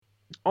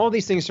all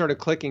these things started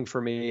clicking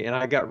for me, and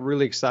I got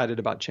really excited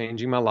about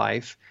changing my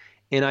life.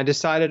 And I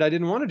decided I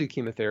didn't want to do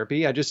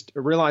chemotherapy. I just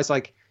realized,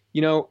 like,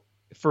 you know,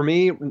 for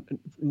me,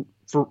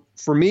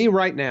 for me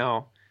right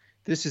now,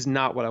 this is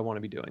not what I want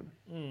to be doing.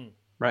 Mm.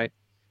 Right?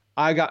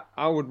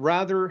 I would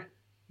rather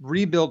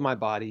rebuild my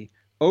body,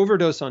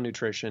 overdose on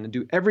nutrition, and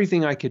do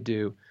everything I could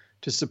do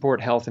to support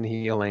health and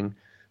healing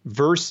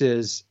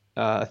versus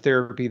a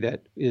therapy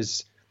that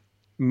is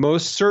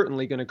most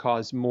certainly going to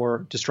cause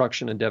more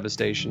destruction and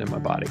devastation in my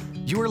body.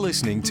 You're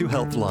listening to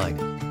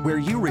Healthline, where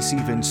you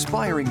receive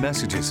inspiring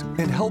messages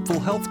and helpful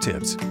health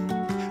tips.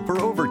 For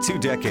over 2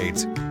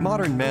 decades,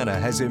 Modern Manna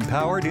has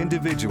empowered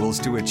individuals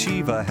to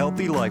achieve a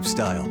healthy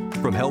lifestyle,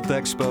 from health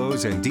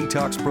expos and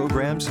detox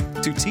programs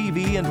to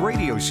TV and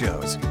radio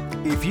shows.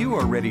 If you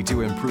are ready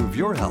to improve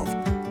your health,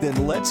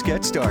 then let's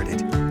get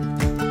started.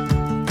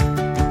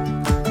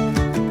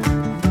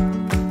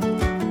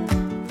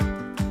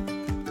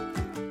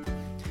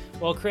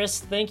 Well, Chris,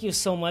 thank you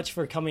so much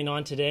for coming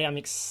on today. I'm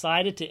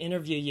excited to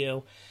interview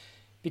you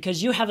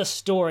because you have a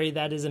story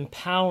that is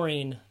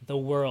empowering the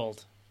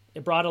world.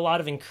 It brought a lot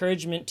of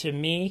encouragement to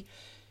me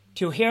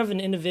to hear of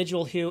an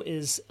individual who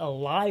is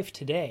alive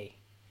today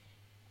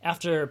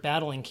after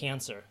battling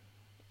cancer.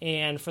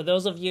 And for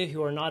those of you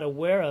who are not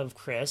aware of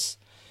Chris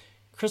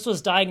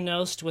was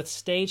diagnosed with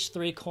stage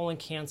 3 colon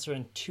cancer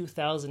in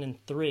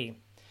 2003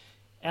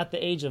 at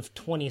the age of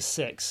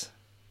 26.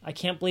 I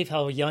can't believe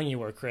how young you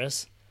were,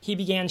 Chris. He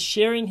began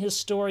sharing his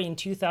story in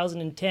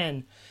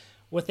 2010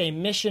 with a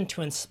mission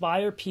to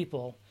inspire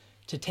people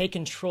to take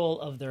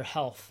control of their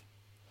health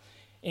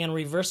and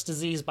reverse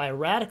disease by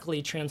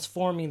radically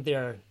transforming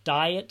their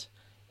diet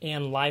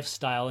and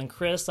lifestyle. And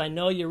Chris, I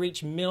know you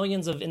reach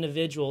millions of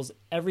individuals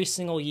every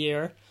single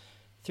year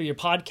through your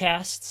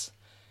podcasts,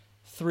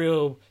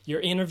 through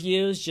your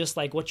interviews, just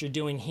like what you're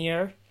doing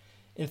here,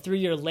 and through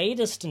your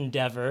latest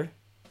endeavor,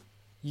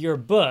 your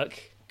book,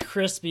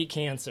 Chris Beat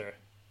Cancer.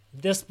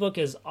 This book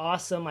is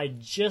awesome. I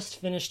just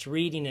finished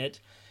reading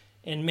it,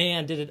 and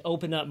man, did it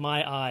open up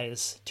my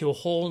eyes to a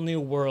whole new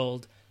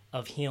world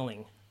of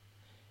healing.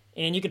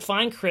 And you can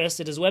find Chris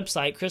at his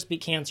website,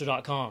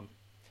 chrisbeatcancer.com.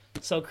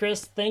 So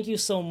Chris, thank you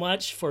so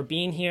much for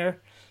being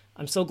here.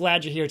 I'm so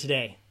glad you're here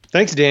today.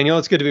 Thanks, Daniel.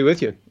 It's good to be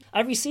with you.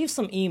 I've received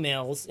some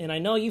emails, and I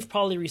know you've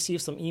probably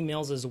received some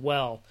emails as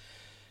well.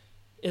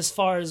 As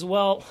far as,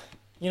 well,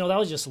 that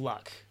was just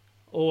luck.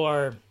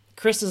 Or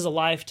Chris is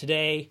alive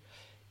today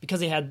because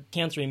he had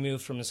cancer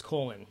removed from his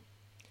colon.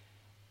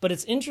 But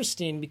it's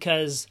interesting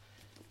because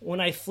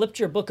when I flipped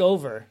your book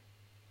over,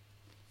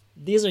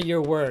 these are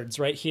your words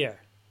right here,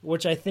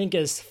 which I think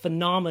is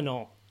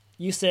phenomenal.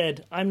 You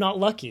said, I'm not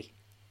lucky.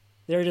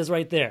 There it is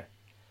right there.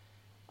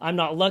 I'm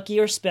not lucky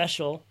or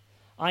special.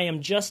 I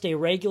am just a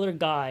regular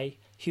guy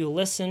who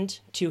listened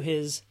to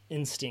his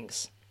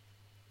instincts,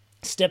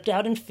 stepped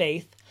out in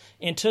faith,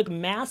 and took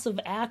massive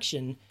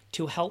action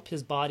to help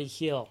his body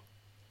heal.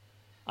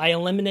 I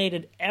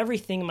eliminated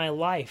everything in my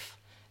life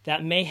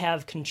that may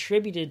have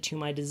contributed to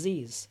my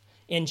disease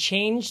and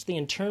changed the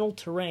internal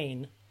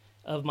terrain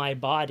of my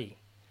body,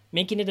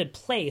 making it a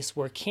place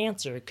where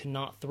cancer could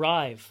not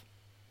thrive.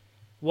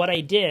 What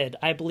I did,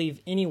 I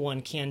believe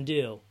anyone can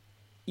do,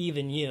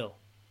 even you.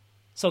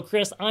 So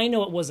Chris, I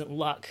know it wasn't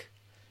luck,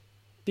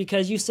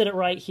 because you said it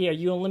right here.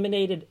 You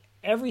eliminated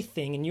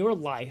everything in your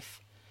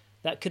life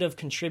that could have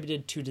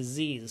contributed to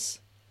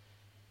disease.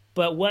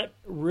 But what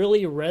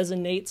really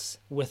resonates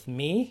with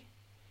me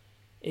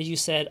is you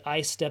said,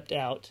 I stepped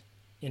out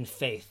in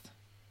faith.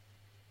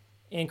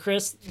 And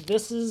Chris,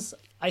 this is,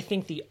 I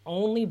think, the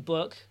only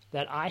book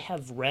that I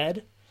have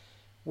read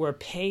where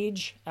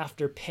page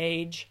after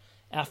page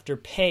after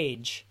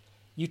page,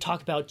 you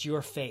talk about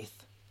your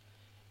faith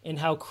and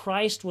how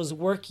Christ was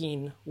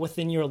working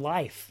within your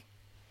life.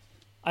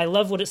 I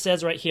love what it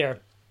says right here.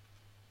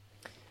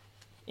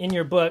 In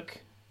your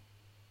book,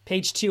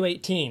 page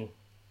 218,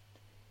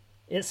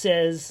 it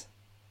says,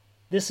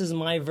 this is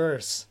my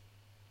verse.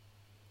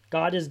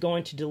 God is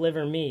going to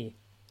deliver me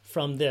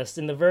from this.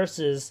 And the verse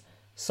is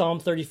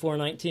Psalm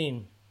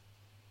 34:19.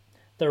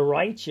 The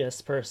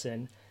righteous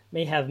person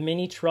may have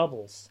many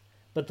troubles,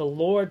 but the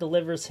Lord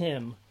delivers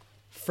him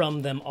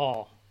from them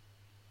all.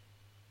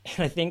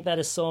 And I think that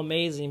is so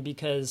amazing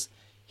because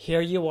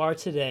here you are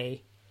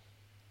today,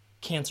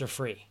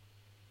 cancer-free.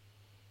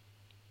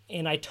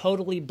 And I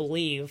totally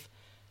believe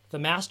the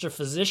master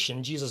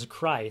physician, Jesus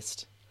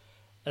Christ,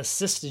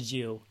 assisted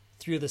you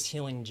through this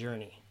healing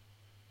journey.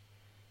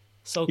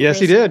 So, yes,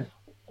 Chris, he did.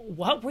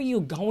 What were you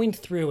going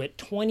through at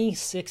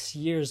 26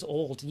 years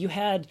old? You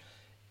had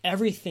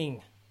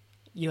everything.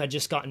 You had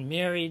just gotten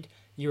married.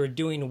 You were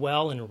doing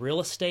well in real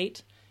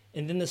estate.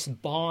 And then this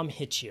bomb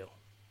hit you.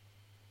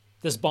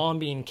 This bomb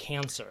being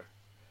cancer.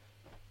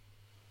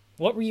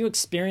 What were you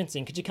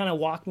experiencing? Could you kind of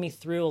walk me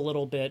through a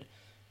little bit?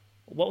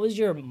 What was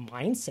your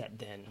mindset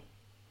then?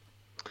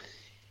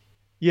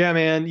 Yeah,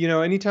 man.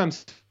 Anytime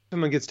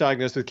someone gets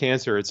diagnosed with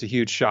cancer, it's a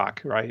huge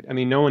shock, right? I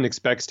mean, no one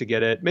expects to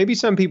get it. Maybe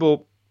some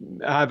people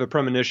have a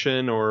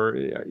premonition or,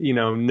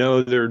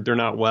 know they're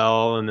not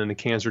well. And then the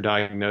cancer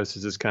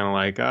diagnosis is kind of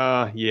like,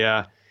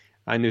 yeah.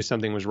 I knew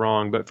something was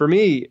wrong. But for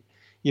me,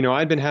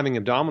 I'd been having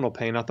abdominal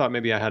pain. I thought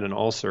maybe I had an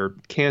ulcer.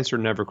 Cancer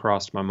never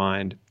crossed my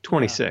mind.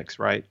 26,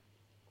 right?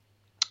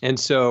 And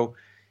so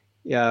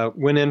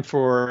went in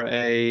for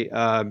a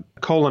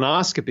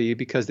colonoscopy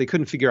because they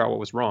couldn't figure out what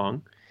was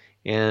wrong.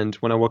 And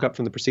when I woke up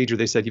from the procedure,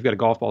 they said, you've got a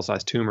golf ball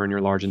sized tumor in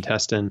your large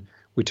intestine.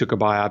 We took a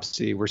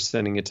biopsy. We're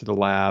sending it to the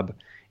lab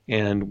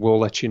and we'll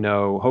let you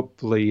know.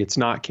 Hopefully it's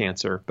not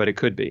cancer, but it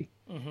could be.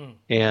 Mm-hmm.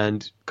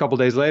 And a couple of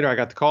days later, I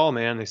got the call,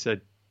 man. They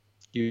said,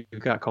 you've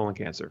got colon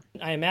cancer.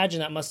 I imagine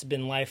that must have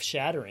been life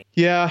shattering.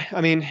 Yeah.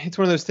 I mean, it's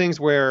one of those things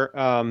where,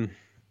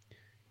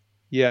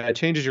 it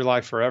changes your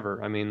life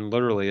forever. I mean,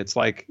 literally, it's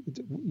like,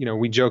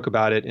 we joke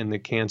about it in the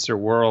cancer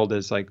world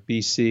as like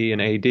BC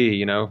and AD,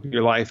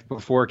 your life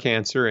before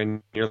cancer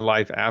and your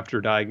life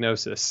after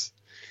diagnosis.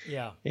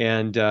 Yeah.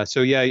 And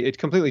it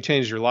completely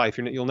changes your life.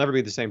 You'll never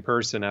be the same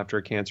person after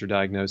a cancer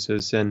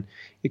diagnosis. And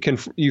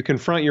you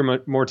confront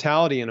your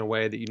mortality in a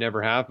way that you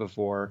never have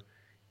before.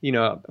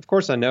 Of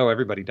course, I know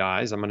everybody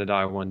dies. I'm going to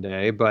die one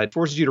day, but it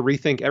forces you to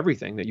rethink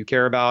everything that you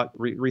care about,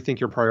 rethink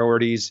your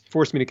priorities,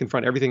 forced me to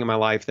confront everything in my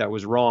life that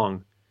was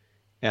wrong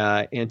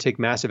and take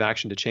massive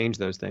action to change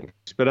those things.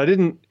 But I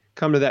didn't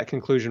come to that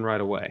conclusion right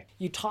away.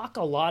 You talk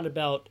a lot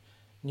about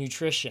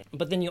nutrition,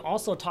 but then you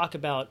also talk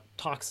about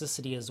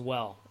toxicity as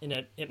well.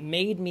 And it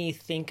made me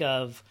think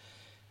of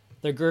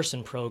the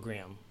Gerson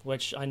program,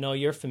 which I know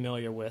you're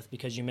familiar with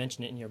because you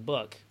mentioned it in your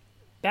book.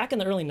 Back in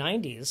the early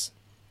 90s,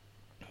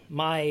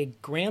 my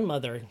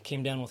grandmother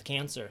came down with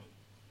cancer.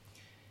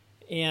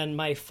 And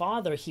my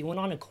father, he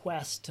went on a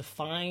quest to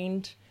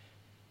find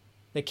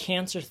the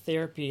cancer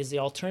therapies, the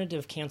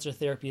alternative cancer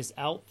therapies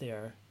out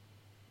there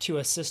to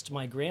assist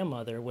my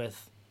grandmother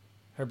with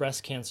her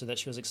breast cancer that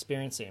she was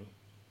experiencing.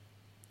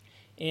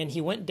 And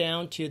he went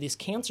down to these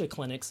cancer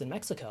clinics in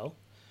Mexico,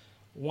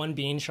 one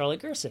being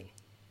Charlotte Gerson.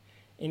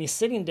 And he's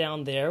sitting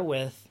down there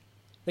with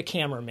the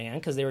cameraman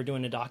because they were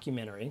doing a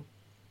documentary.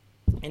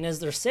 And as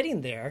they're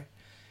sitting there,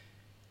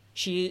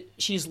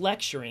 she's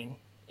lecturing,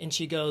 and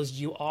she goes,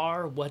 you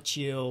are what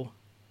you,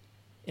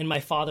 and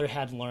my father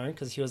had learned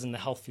because he was in the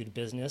health food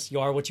business, you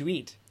are what you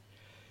eat.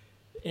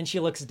 And she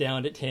looks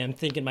down at him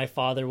thinking my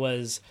father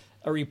was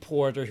a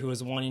reporter who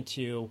was wanting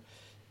to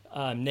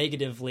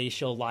negatively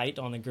show light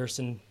on the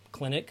Gerson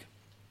clinic.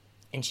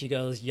 And she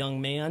goes,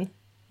 young man,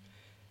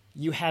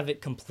 you have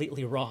it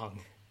completely wrong.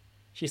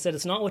 She said,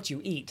 it's not what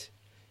you eat,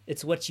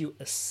 it's what you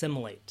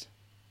assimilate.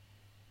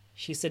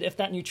 She said, if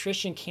that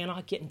nutrition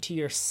cannot get into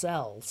your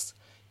cells,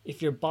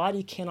 if your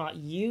body cannot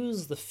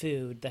use the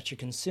food that you're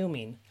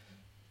consuming,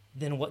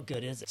 then what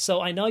good is it?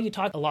 So I know you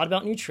talk a lot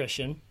about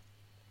nutrition,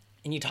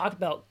 and you talk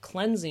about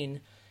cleansing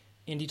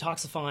and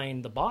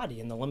detoxifying the body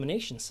and the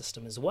elimination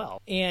system as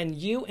well. And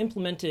you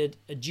implemented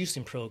a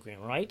juicing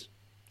program, right?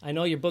 I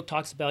know your book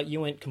talks about you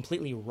went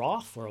completely raw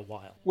for a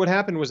while. What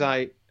happened was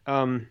I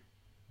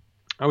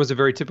was a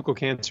very typical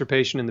cancer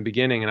patient in the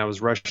beginning, and I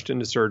was rushed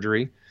into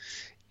surgery.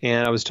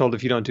 And I was told,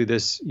 if you don't do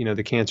this,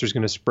 the cancer is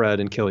going to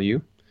spread and kill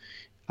you,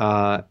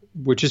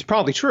 which is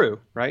probably true,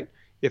 right?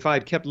 If I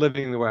had kept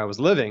living the way I was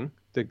living,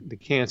 the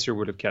cancer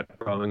would have kept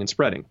growing and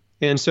spreading.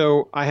 And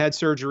so I had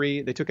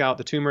surgery. They took out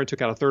the tumor,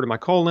 took out a third of my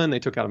colon. They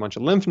took out a bunch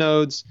of lymph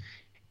nodes.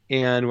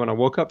 And when I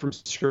woke up from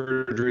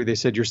surgery, they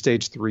said, you're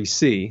stage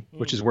 3C,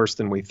 which is worse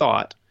than we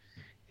thought.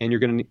 And you're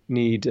going to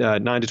need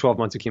 9 to 12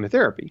 months of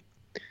chemotherapy.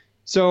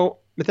 So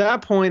at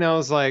that point, I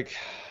was like,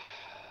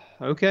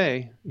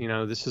 okay,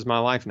 this is my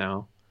life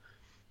now.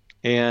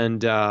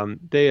 And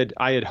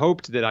I had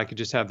hoped that I could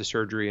just have the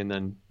surgery and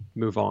then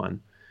move on,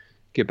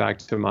 get back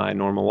to my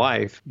normal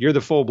life. You're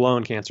the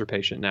full-blown cancer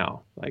patient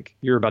now. Like,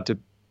 you're about to,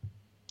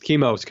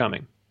 chemo's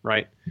coming,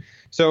 right?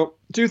 So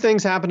 2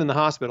 things happened in the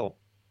hospital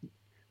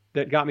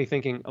that got me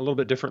thinking a little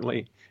bit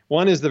differently.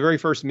 One is the very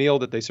first meal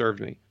that they served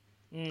me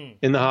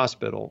in the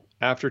hospital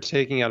after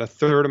taking out a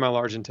third of my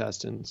large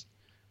intestines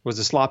was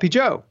a sloppy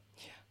Joe.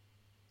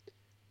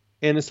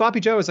 And the sloppy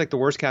Joe is like the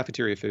worst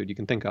cafeteria food you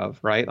can think of,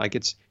 right? Like,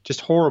 it's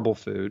just horrible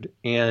food.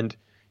 And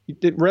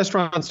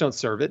restaurants don't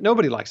serve it.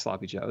 Nobody likes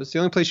sloppy Joes. The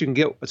only place you can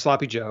get a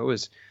sloppy Joe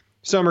is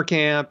summer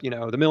camp,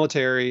 the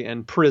military,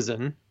 and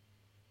prison.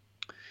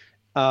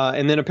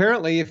 And then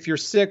apparently, if you're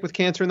sick with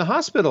cancer in the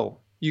hospital,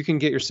 you can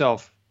get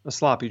yourself a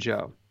sloppy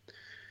Joe.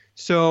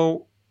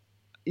 So,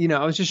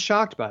 I was just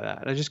shocked by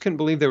that. I just couldn't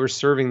believe they were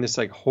serving this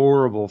like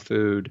horrible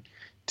food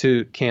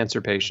to cancer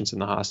patients in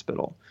the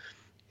hospital.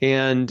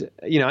 And,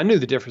 I knew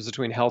the difference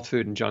between health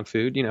food and junk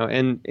food,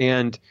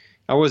 and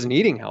I wasn't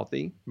eating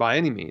healthy by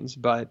any means,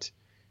 but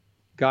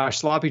gosh,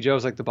 sloppy Joe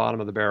is like the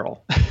bottom of the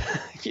barrel,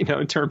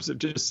 in terms of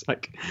just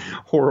like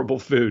horrible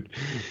food.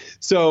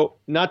 So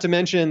not to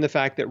mention the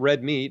fact that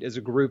red meat is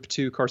a group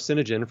 2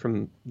 carcinogen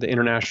from the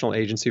International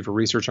Agency for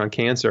Research on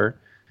Cancer,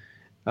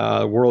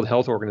 World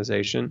Health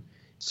Organization.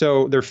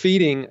 So they're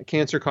feeding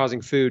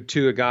cancer-causing food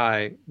to a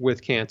guy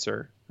with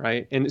cancer,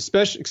 right? And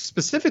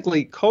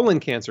specifically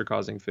colon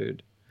cancer-causing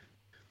food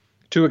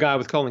to a guy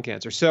with colon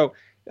cancer. So,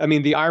 I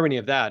mean, the irony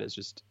of that is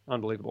just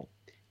unbelievable.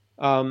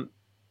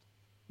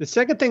 The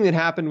second thing that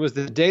happened was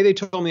the day they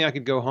told me I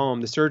could go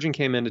home, the surgeon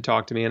came in to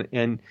talk to me,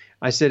 and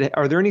I said,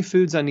 are there any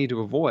foods I need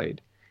to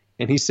avoid?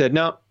 And he said,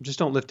 no, just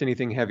don't lift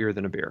anything heavier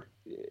than a beer.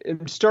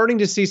 I'm starting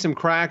to see some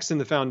cracks in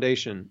the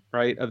foundation,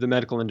 right, of the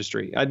medical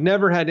industry. I'd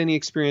never had any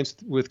experience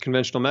with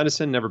conventional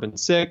medicine, never been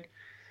sick,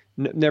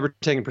 never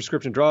taken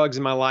prescription drugs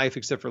in my life,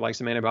 except for like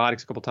some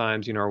antibiotics a couple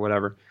times, or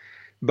whatever.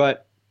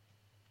 But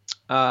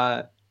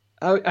I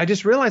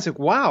just realized, like,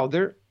 wow,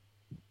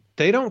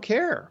 they don't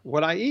care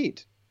what I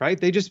eat, right?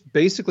 They just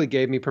basically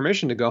gave me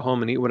permission to go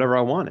home and eat whatever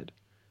I wanted,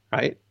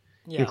 right?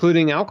 Yeah.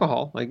 Including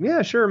alcohol. Like,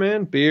 yeah, sure,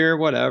 man, beer,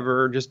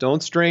 whatever. Just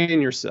don't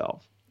strain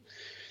yourself.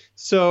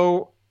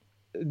 So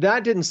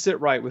that didn't sit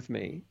right with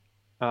me.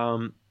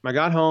 I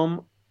got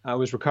home. I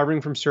was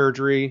recovering from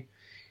surgery,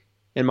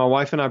 and my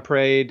wife and I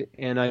prayed,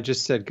 and I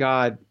just said,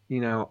 God,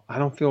 I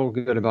don't feel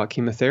good about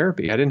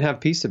chemotherapy. I didn't have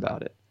peace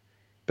about it,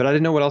 but I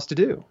didn't know what else to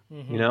do,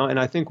 and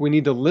I think we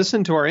need to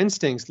listen to our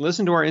instincts,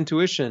 listen to our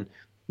intuition,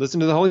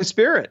 listen to the Holy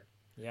Spirit.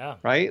 Yeah.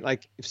 Right.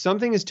 Like if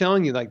something is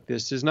telling you like,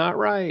 this is not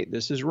right,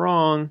 this is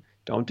wrong,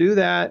 don't do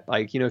that.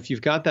 Like, if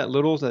you've got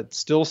that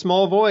still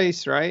small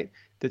voice, right,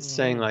 that's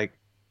saying like,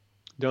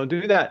 don't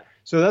do that.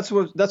 So that's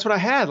what I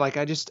had. Like,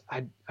 I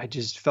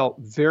just felt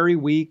very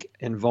weak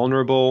and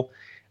vulnerable.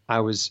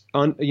 I was,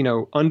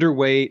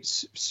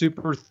 underweight,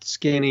 super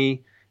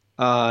skinny,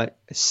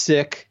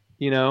 sick,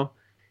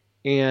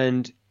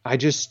 and I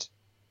just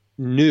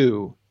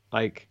knew,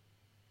 like,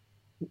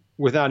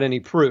 without any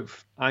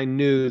proof, I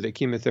knew that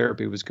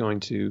chemotherapy was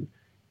going to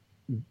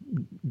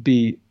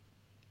be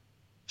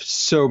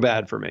so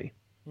bad for me.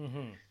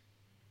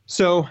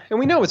 So, and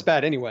we know it's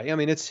bad anyway. I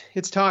mean, it's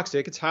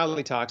toxic. It's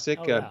highly toxic.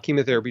 Oh, yeah.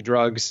 Chemotherapy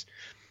drugs,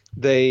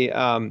 they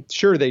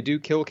do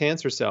kill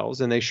cancer cells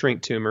and they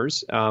shrink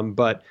tumors,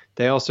 but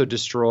they also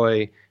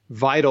destroy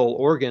vital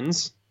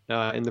organs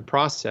in the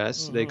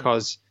process. They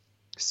cause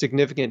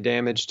significant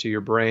damage to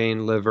your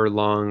brain, liver,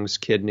 lungs,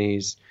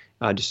 kidneys,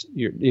 just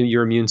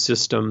your immune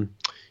system.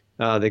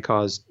 They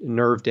cause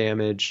nerve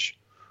damage,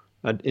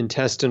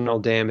 intestinal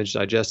damage,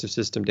 digestive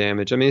system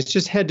damage. I mean, it's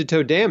just head to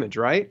toe damage,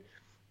 right?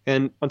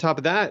 And on top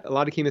of that, a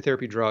lot of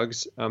chemotherapy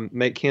drugs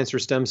make cancer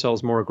stem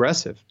cells more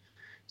aggressive.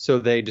 So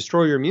they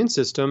destroy your immune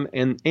system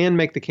and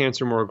make the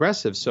cancer more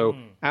aggressive. So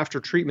after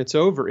treatment's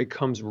over, it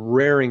comes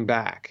rearing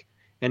back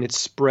and it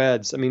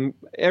spreads. I mean,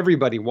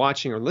 everybody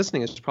watching or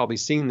listening has probably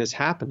seen this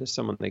happen to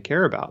someone they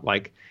care about.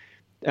 Like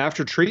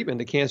after treatment,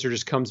 the cancer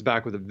just comes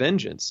back with a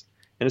vengeance.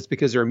 And it's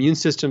because their immune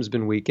system's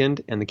been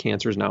weakened and the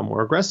cancer is now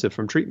more aggressive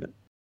from treatment.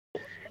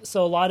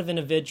 So a lot of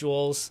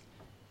individuals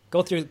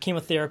go through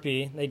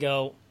chemotherapy. They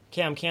go,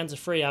 okay, I'm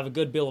cancer-free. I have a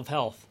good bill of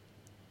health.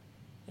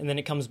 And then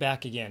it comes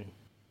back again.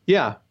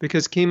 Yeah,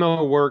 because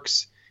chemo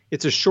works.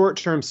 It's a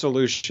short-term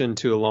solution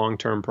to a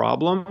long-term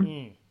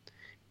problem.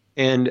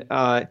 And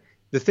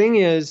the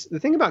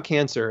thing about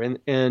cancer, and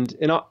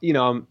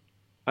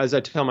as I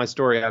tell my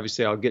story,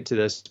 obviously I'll get to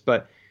this,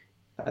 but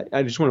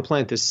I just want to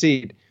plant this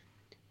seed.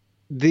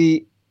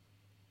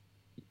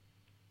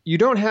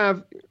 You're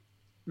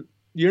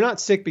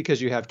not sick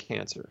because you have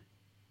cancer.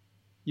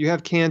 You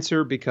have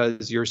cancer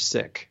because you're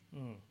sick.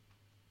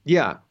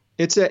 Yeah.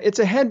 It's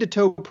a head to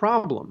toe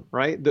problem,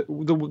 right?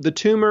 The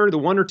tumor, the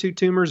one or two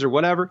tumors or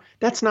whatever,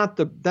 that's not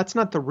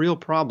the real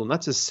problem.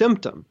 That's a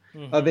symptom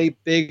of a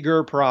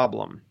bigger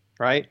problem,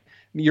 right?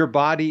 Your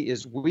body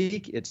is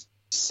weak, it's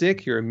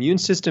sick, your immune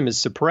system is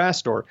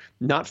suppressed or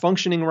not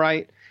functioning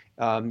right.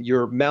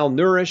 You're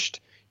malnourished,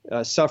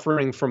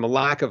 suffering from a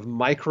lack of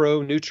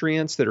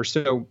micronutrients that are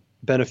so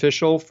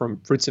beneficial from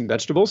fruits and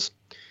vegetables.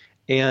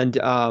 And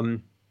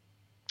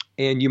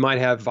you might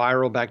have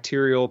viral,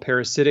 bacterial,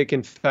 parasitic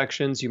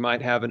infections. You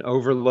might have an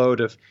overload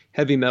of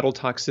heavy metal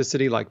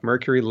toxicity like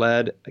mercury,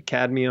 lead,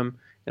 cadmium,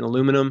 and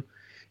aluminum,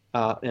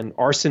 and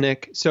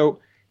arsenic. So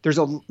there's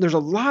a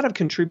lot of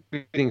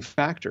contributing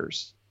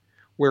factors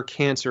where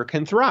cancer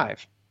can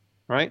thrive,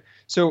 right?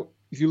 So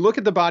if you look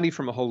at the body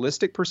from a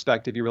holistic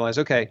perspective, you realize,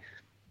 okay,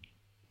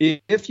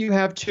 if you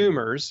have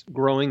tumors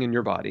growing in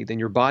your body, then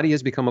your body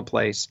has become a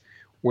place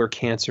where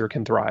cancer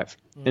can thrive.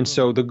 And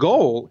so the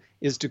goal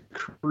is to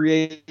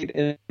create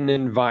an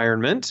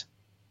environment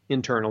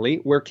internally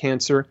where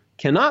cancer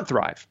cannot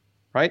thrive,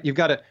 right? You've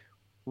got to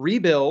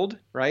rebuild,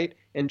 right,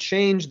 and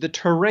change the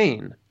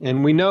terrain.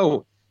 And we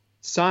know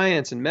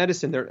science and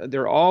medicine,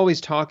 they're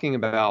always talking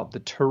about the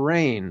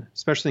terrain,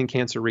 especially in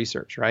cancer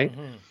research, right?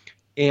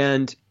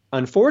 And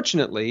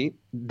unfortunately,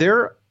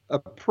 their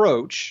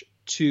approach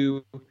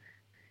to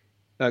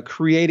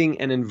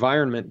creating an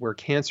environment where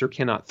cancer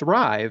cannot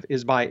thrive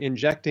is by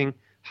injecting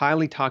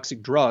highly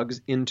toxic drugs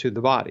into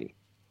the body,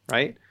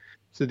 right?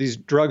 So these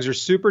drugs are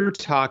super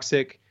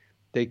toxic.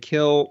 They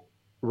kill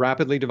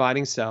rapidly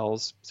dividing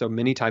cells, so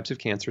many types of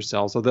cancer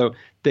cells, although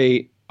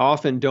they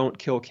often don't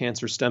kill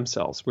cancer stem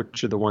cells,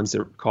 which are the ones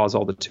that cause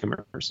all the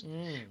tumors.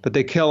 But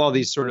they kill all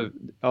these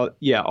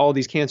all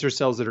these cancer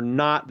cells that are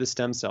not the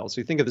stem cells.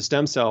 So you think of the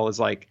stem cell as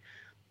like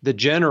the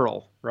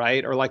general,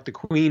 right? Or like the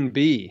queen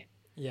bee.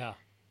 Yeah.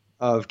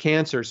 Of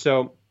cancer.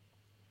 So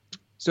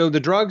So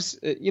the drugs,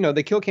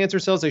 they kill cancer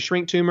cells, they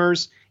shrink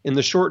tumors. In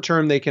the short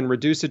term, they can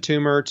reduce a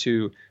tumor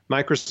to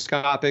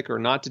microscopic or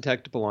not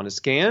detectable on a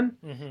scan.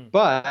 Mm-hmm.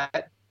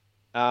 But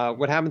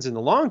what happens in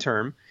the long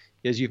term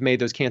is you've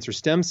made those cancer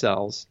stem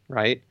cells,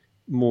 right,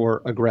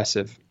 more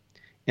aggressive.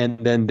 And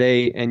then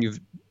you've,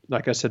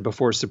 like I said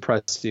before,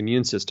 suppressed the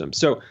immune system.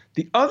 So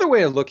the other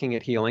way of looking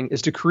at healing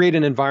is to create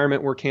an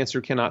environment where cancer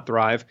cannot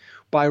thrive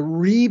by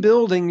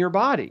rebuilding your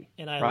body.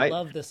 And I right?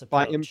 love this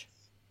approach.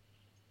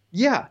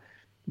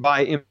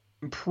 By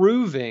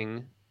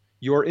improving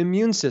your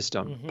immune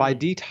system, Mm-hmm. by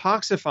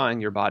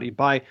detoxifying your body,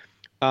 by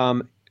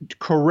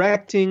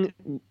correcting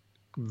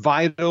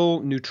vital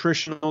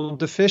nutritional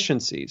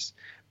deficiencies,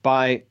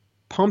 by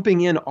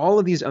pumping in all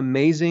of these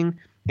amazing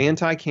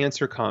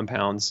anti-cancer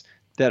compounds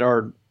that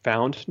are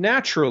found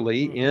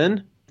naturally Mm-hmm.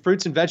 in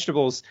fruits and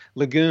vegetables,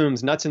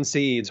 legumes, nuts and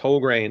seeds, whole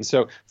grains,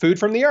 so food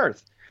from the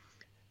earth.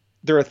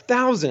 There are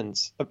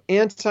thousands of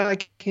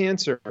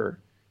anti-cancer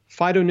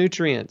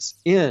phytonutrients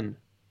in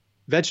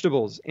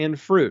vegetables and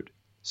fruit.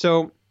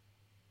 So,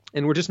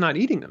 and we're just not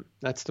eating them.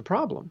 That's the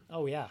problem.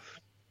 Oh, yeah.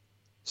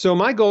 So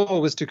my goal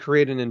was to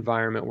create an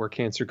environment where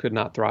cancer could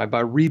not thrive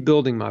by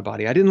rebuilding my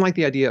body. I didn't like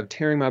the idea of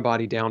tearing my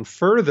body down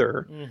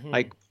further, Mm-hmm.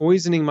 like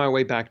poisoning my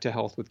way back to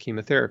health with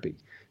chemotherapy.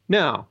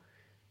 Now,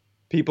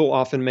 people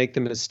often make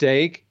the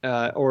mistake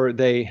or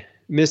they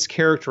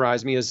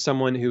mischaracterize me as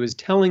someone who is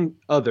telling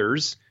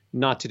others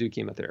not to do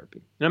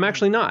chemotherapy. And I'm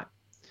actually not.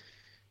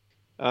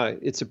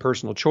 It's a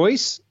personal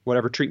choice.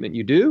 Whatever treatment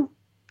you do,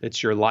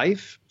 it's your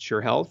life, it's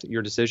your health,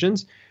 your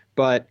decisions.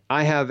 But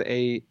I have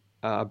a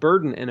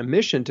burden and a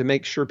mission to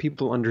make sure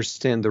people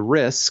understand the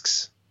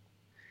risks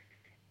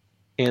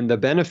and the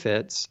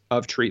benefits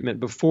of treatment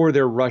before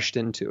they're rushed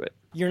into it.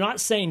 You're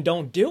not saying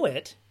don't do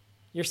it.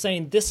 You're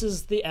saying this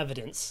is the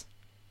evidence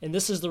and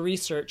this is the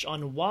research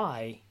on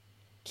why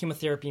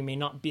chemotherapy may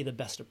not be the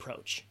best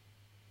approach.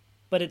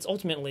 But it's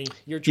ultimately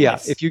your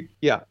choice.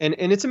 And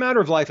it's a matter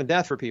of life and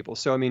death for people.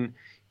 So, I mean,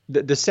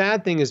 the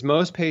sad thing is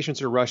most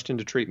patients are rushed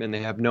into treatment.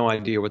 They have no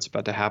idea what's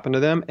about to happen to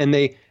them. And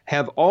they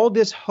have all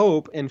this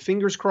hope and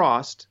fingers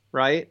crossed,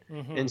 right?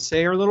 Mm-hmm. And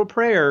say our little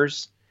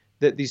prayers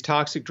that these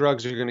toxic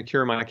drugs are going to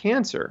cure my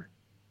cancer,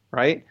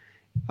 right?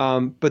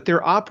 But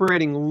they're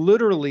operating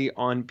literally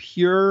on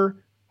pure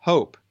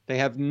hope. They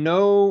have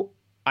no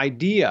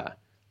idea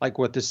like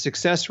what the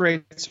success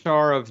rates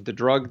are of the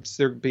drugs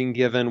they're being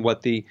given,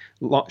 what the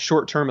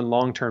short-term and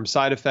long-term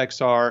side effects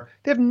are.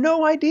 They have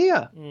no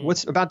idea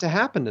what's about to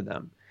happen to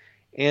them.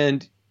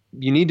 And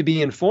you need to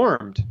be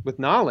informed with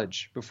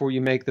knowledge before you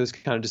make those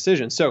kind of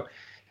decisions. So,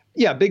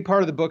 yeah, a big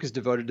part of the book is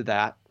devoted to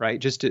that, right?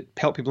 Just to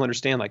help people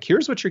understand, like,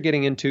 here's what you're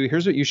getting into.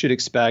 Here's what you should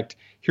expect.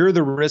 Here are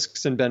the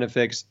risks and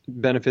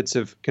benefits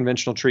of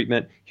conventional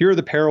treatment. Here are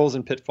the perils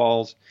and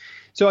pitfalls.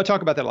 So I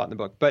talk about that a lot in the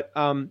book. But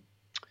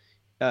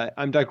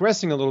I'm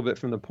digressing a little bit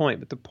from the point.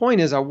 But the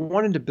point is I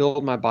wanted to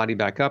build my body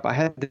back up. I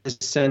had this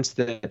sense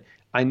that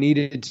I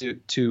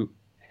needed to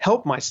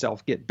help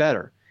myself get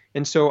better.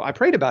 And so I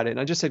prayed about it.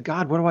 And I just said,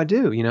 God, what do I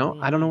do?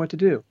 I don't know what to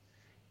do.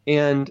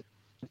 And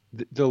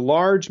the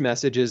large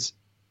message is,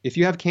 if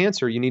you have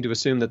cancer, you need to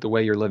assume that the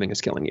way you're living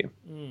is killing you.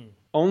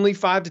 Only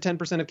 5 to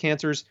 10% of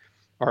cancers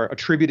are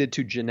attributed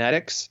to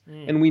genetics.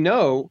 And we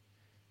know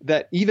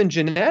that even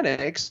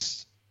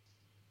genetics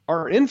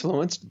are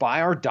influenced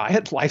by our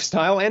diet,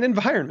 lifestyle, and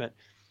environment.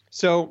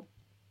 So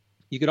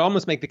you could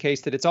almost make the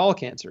case that it's all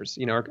cancers,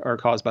 are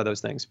caused by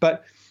those things.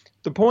 But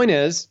the point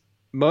is,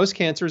 most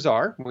cancers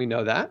are, we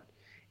know that.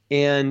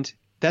 And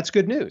that's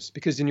good news,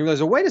 because then you realize,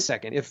 oh, wait a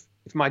second, if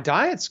my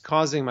diet's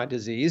causing my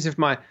disease, if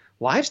my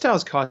lifestyle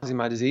is causing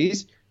my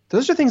disease,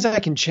 those are things that I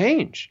can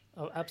change.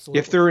 Oh, absolutely.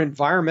 If there are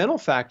environmental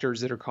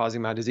factors that are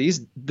causing my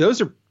disease,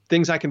 those are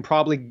things I can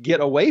probably get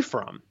away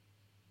from,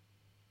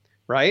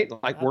 right?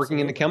 Like working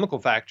in a chemical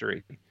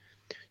factory.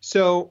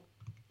 So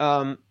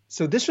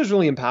this was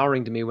really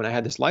empowering to me when I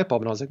had this light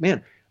bulb, and I was like,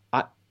 man,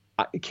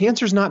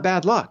 cancer's not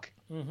bad luck,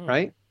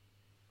 right?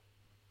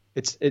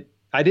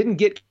 I didn't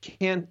get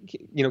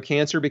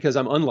cancer because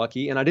I'm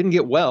unlucky, and I didn't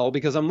get well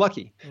because I'm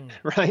lucky,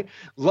 right?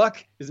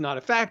 Luck is not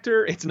a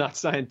factor. It's not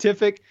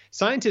scientific.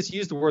 Scientists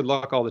use the word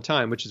luck all the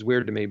time, which is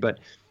weird to me, but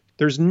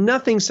there's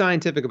nothing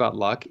scientific about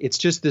luck. It's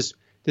just this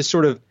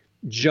sort of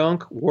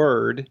junk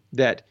word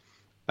that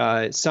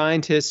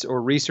scientists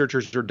or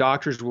researchers or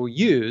doctors will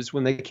use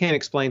when they can't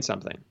explain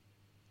something,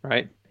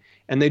 right?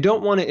 And they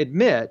don't want to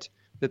admit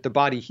that the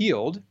body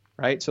healed,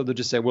 right? So they'll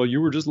just say, well, you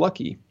were just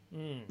lucky,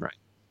 right?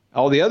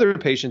 All the other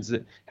patients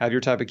that have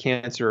your type of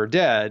cancer are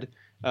dead,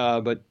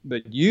 but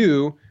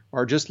you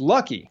are just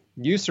lucky.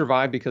 You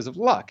survived because of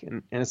luck.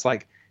 And it's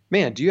like,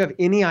 man, do you have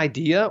any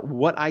idea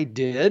what I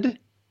did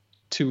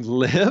to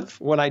live,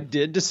 what I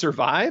did to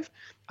survive?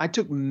 I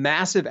took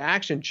massive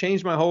action,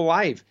 changed my whole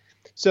life.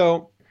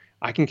 So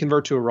I can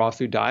convert to a raw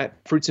food diet,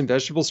 fruits and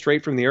vegetables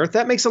straight from the earth.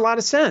 That makes a lot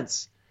of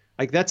sense.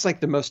 Like that's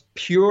like the most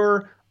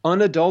pure,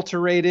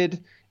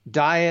 unadulterated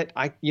diet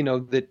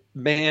that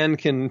man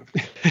can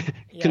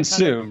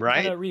consume,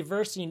 right? Kind of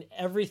reversing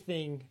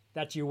everything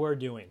that you were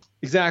doing.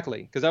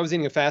 Exactly. Because I was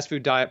eating a fast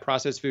food diet,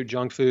 processed food,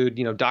 junk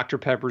food, Dr.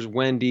 Pepper's,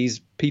 Wendy's,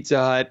 Pizza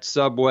Hut,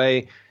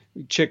 Subway,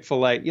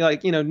 Chick-fil-A,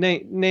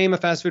 name a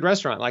fast food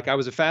restaurant. Like I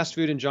was a fast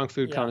food and junk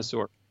food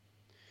connoisseur.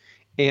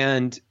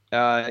 And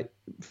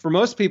for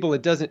most people,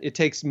 it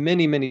takes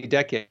many, many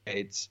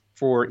decades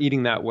for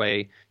eating that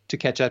way to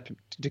catch up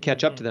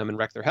to them and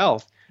wreck their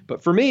health.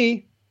 But for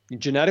me,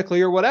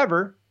 genetically or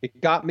whatever,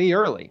 it got me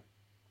early.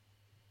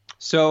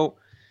 So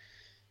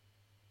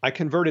I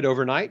converted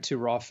overnight to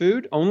raw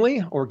food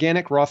only,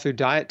 organic raw food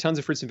diet, tons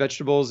of fruits and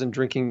vegetables, and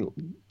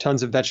drinking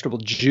tons of vegetable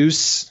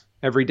juice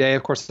every day.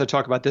 Of course, I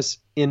talk about this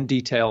in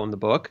detail in the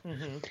book.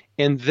 Mm-hmm.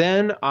 And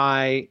then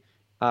I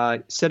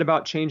set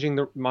about changing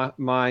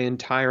my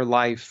entire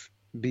life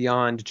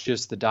beyond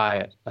just the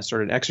diet. I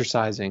started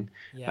exercising.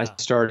 Yeah. I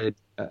started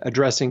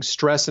addressing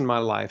stress in my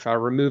life. I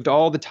removed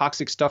all the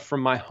toxic stuff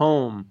from my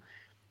home.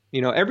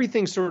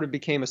 Everything sort of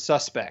became a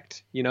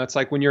suspect. It's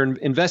like when you're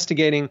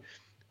investigating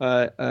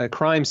a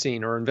crime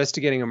scene or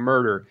investigating a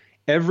murder,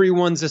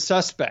 everyone's a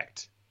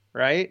suspect,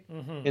 right?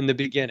 Mm-hmm. In the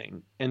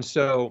beginning. And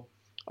so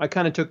I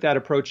kind of took that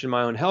approach in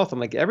my own health. I'm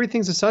like,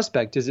 everything's a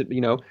suspect. Is it,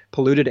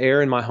 polluted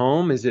air in my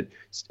home? Is it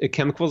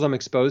chemicals I'm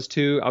exposed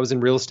to? I was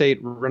in real estate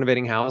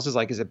renovating houses.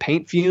 Like, is it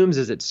paint fumes?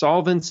 Is it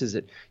solvents? Is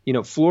it,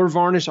 floor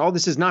varnish? All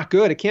this is not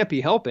good. It can't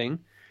be helping.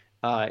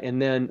 And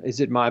then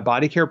is it my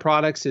body care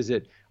products? Is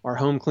it our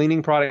home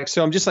cleaning products?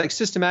 So I'm just like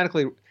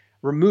systematically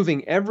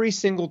removing every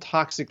single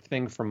toxic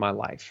thing from my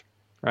life,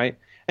 right?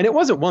 And it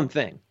wasn't one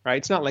thing, right?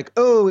 It's not like,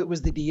 oh, it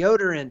was the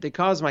deodorant that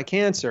caused my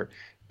cancer.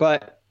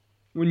 But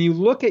when you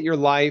look at your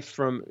life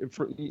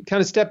you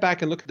kind of step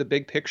back and look at the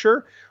big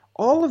picture,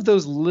 all of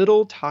those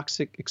little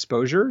toxic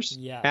exposures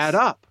add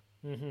up,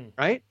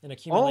 right? An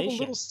accumulation. All the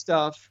little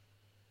stuff,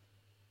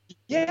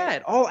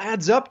 it all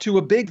adds up to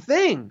a big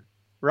thing,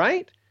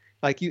 right?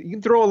 Like you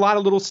can throw a lot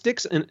of little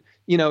sticks in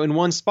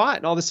one spot,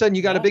 and all of a sudden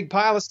you got a big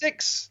pile of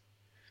sticks.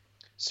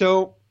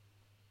 So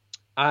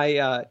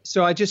I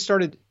just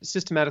started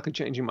systematically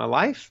changing my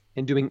life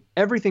and doing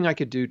everything I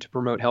could do to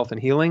promote health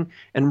and healing,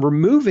 and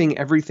removing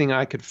everything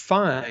I could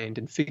find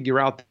and figure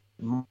out that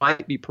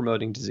might be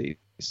promoting disease.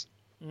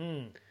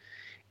 And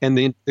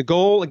the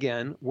goal,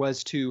 again,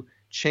 was to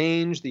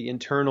change the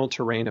internal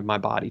terrain of my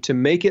body, to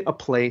make it a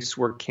place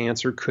where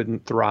cancer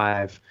couldn't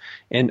thrive,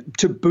 and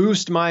to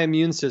boost my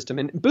immune system.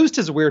 And boost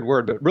is a weird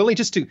word, but really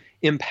just to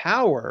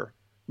empower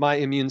my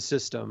immune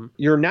system.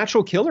 Your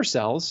natural killer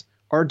cells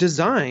are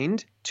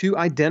designed to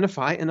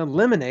identify and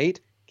eliminate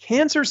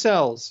cancer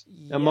cells,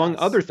 among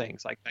other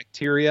things like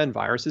bacteria and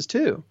viruses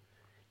too.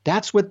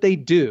 That's what they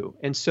do.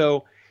 And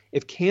so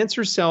if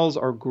cancer cells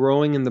are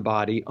growing in the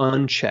body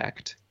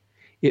unchecked,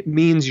 it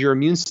means your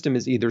immune system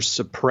is either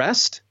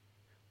suppressed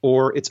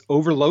or it's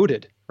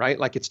overloaded, right?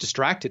 Like it's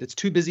distracted. It's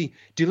too busy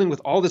dealing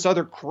with all this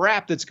other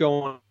crap that's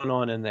going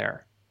on in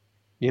there.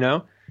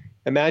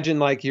 Imagine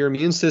like your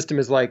immune system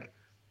is like,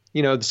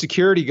 the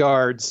security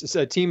guards, it's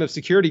a team of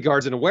security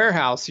guards in a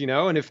warehouse,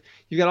 and if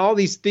you got all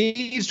these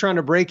thieves trying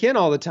to break in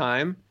all the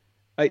time,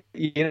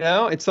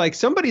 it's like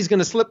somebody's going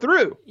to slip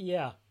through.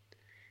 Yeah.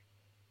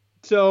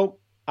 So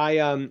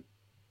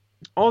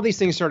all these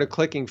things started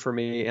clicking for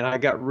me, and I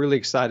got really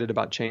excited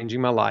about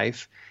changing my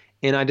life.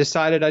 And I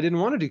decided I didn't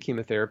want to do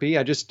chemotherapy.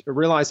 I just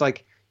realized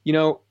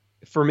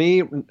for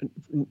me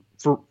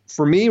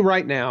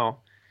right now,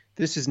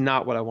 this is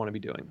not what I want to be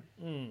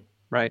doing.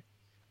 Right.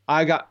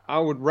 I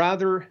would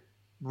rather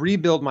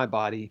rebuild my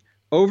body,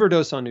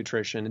 overdose on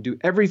nutrition, and do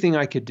everything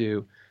I could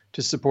do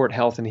to support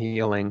health and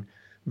healing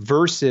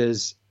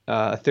versus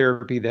a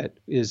therapy that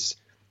is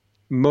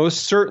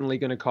most certainly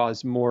going to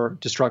cause more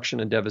destruction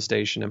and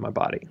devastation in my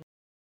body.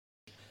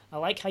 I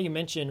like how you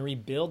mentioned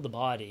rebuild the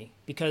body,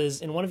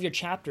 because in one of your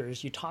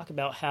chapters, you talk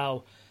about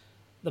how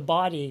the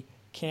body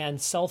can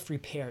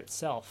self-repair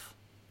itself.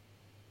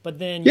 But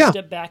then you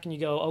step back and you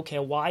go, okay,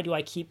 why do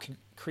I keep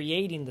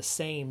creating the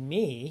same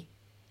me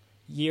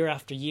year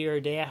after year,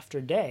 day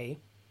after day?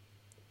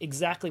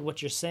 Exactly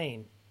what you're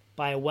saying.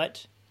 By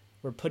what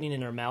we're putting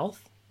in our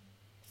mouth,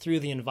 through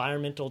the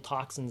environmental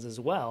toxins as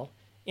well.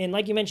 And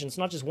like you mentioned, it's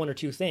not just one or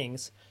two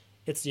things.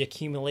 It's the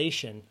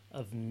accumulation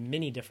of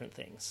many different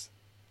things.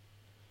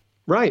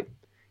 Right.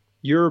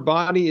 Your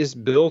body is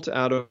built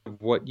out of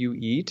what you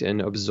eat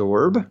and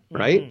absorb,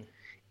 right?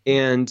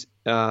 And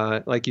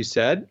like you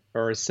said,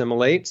 or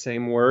assimilate,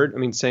 same word,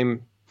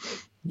 same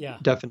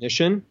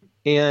definition.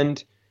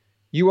 And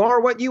you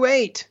are what you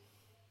ate,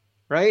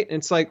 right? And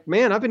it's like,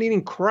 man, I've been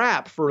eating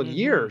crap for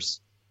years,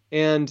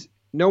 and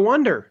no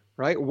wonder,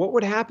 right? What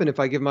would happen if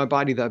I give my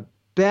body the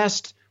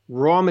best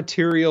raw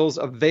materials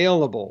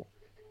available,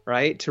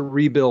 right, to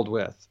rebuild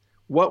with?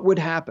 What would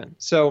happen?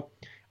 So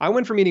I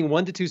went from eating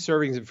 1 to 2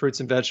 servings of fruits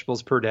and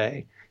vegetables per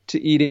day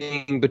to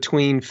eating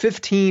between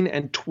 15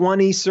 and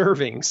 20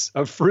 servings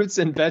of fruits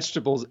and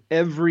vegetables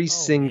every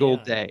single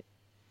day.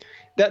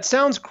 That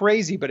sounds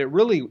crazy, but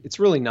it's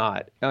really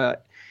not.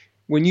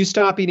 When you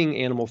stop eating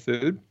animal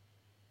food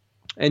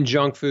and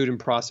junk food and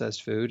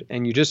processed food,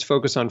 and you just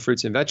focus on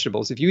fruits and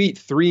vegetables, if you eat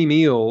 3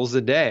 meals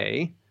a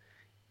day,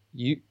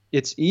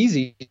 it's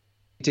easy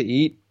to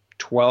eat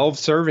 12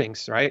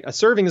 servings, right? A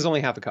serving is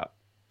only half a cup.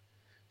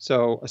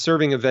 So a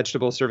serving of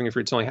vegetables, serving of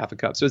fruit is only half a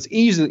cup. So it's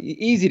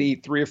easy to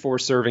eat 3 or 4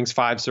 servings,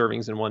 5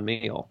 servings in one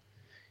meal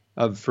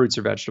of fruits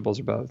or vegetables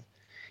or both.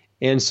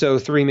 And so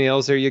 3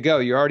 meals, there you go.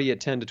 You're already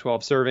at 10 to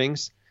 12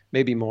 servings,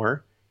 maybe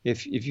more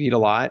if you eat a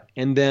lot.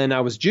 And then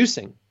I was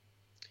juicing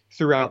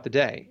throughout the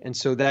day. And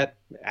so that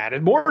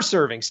added more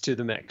servings to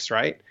the mix,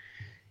 right?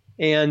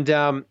 And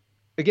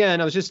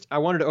again, I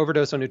wanted to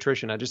overdose on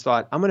nutrition. I just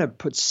thought, I'm going to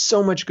put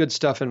so much good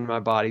stuff in my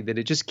body that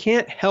it just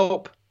can't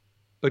help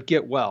but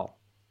get well.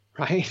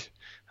 Right?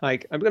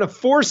 Like I'm going to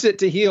force it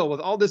to heal with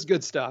all this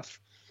good stuff.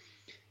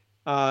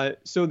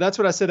 So that's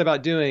what I said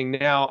about doing.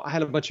 Now I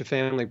had a bunch of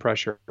family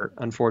pressure,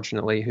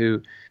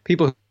 unfortunately,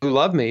 people who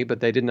love me,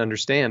 but they didn't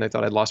understand. They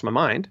thought I'd lost my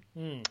mind.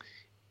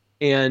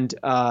 And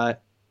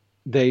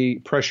they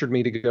pressured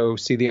me to go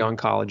see the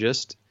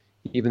oncologist,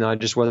 even though I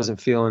just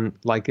wasn't feeling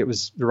like it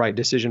was the right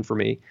decision for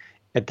me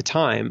at the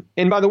time.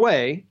 And by the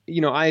way,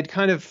 I had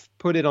kind of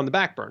put it on the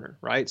back burner,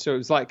 right? So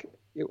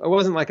it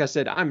wasn't like I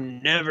said,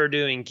 I'm never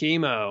doing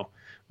chemo,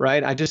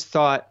 right? I just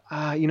thought,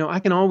 I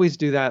can always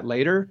do that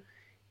later,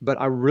 but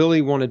I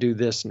really want to do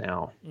this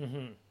now.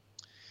 Mm-hmm.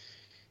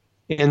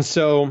 And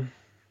so,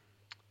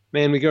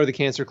 man, we go to the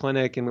cancer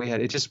clinic and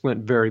it just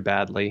went very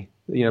badly.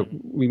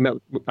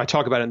 I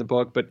talk about it in the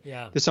book, but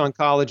This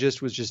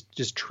oncologist was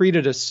just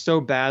treated us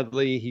so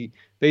badly. He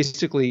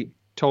basically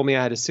told me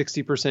I had a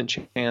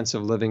 60% chance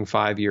of living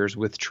 5 years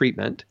with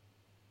treatment,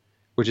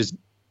 which is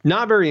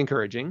not very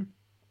encouraging.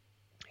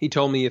 He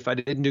told me if I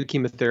didn't do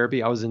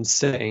chemotherapy, I was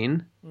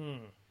insane.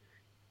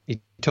 He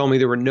told me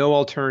there were no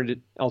alternative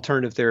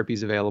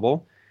therapies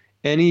available.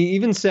 And he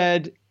even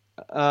said,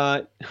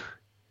 look,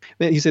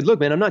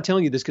 man, I'm not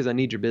telling you this because I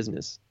need your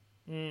business.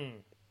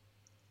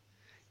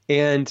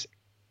 And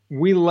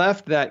we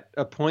left that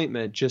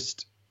appointment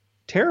just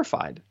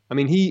terrified. I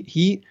mean,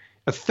 he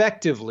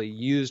effectively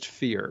used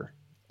fear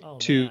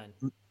to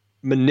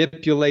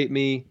manipulate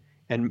me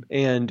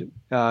and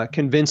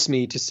convinced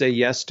me to say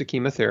yes to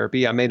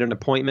chemotherapy. I made an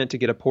appointment to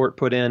get a port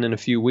put in a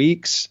few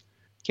weeks.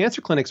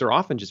 Cancer clinics are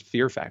often just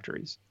fear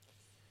factories.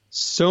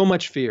 So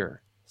much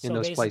fear in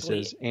those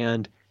places.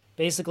 And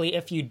basically,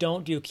 if you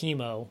don't do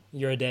chemo,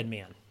 you're a dead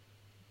man.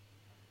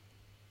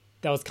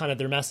 That was kind of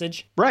their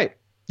message? Right.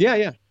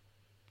 Yeah.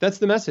 That's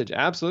the message.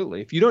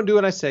 Absolutely. If you don't do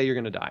what I say, you're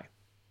going to die.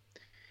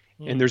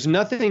 And there's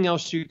nothing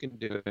else you can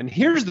do. And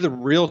here's the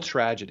real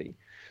tragedy.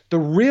 The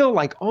real,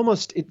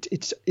 almost,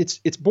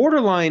 it's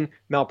borderline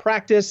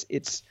malpractice.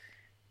 It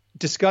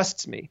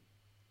disgusts me,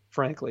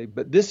 frankly.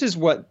 But this is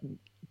what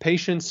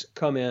patients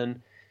come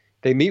in.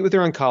 They meet with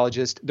their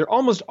oncologist. They're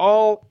almost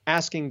all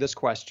asking this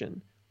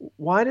question: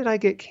 why did I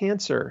get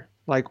cancer?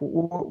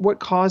 What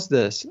caused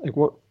this?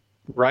 What?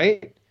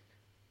 Right?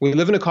 We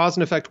live in a cause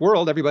and effect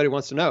world. Everybody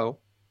wants to know,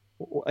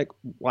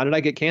 why did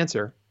I get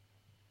cancer?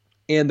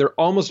 And they're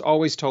almost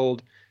always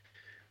told,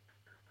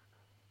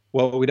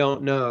 well, we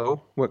don't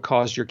know what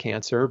caused your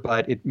cancer,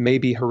 but it may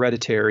be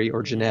hereditary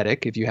or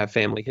genetic if you have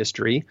family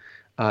history.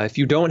 If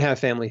you don't have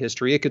family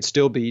history, it could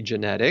still be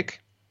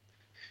genetic.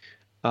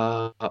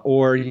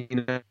 Or,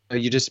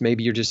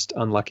 maybe you're just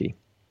unlucky.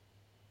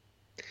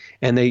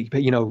 And they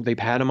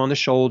pat him on the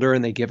shoulder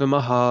and they give him a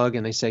hug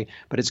and they say,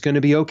 but it's going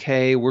to be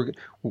okay. We're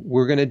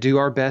going to do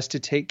our best to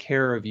take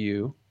care of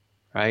you.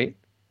 Right.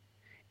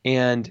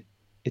 And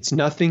it's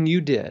nothing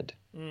you did.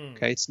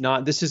 Okay.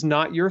 This is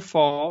not your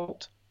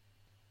fault.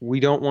 We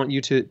don't want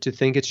you to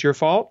think it's your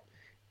fault.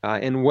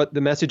 And what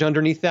the message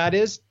underneath that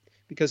is,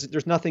 because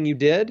there's nothing you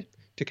did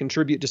to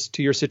contribute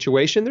to your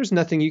situation. There's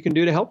nothing you can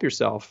do to help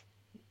yourself.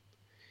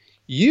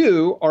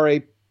 You are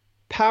a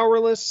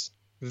powerless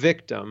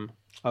victim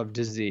of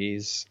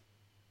disease.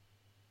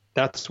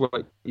 That's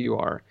what you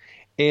are.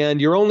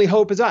 And your only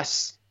hope is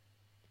us.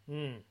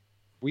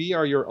 We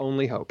are your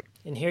only hope.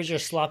 And here's your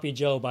sloppy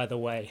Joe, by the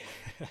way.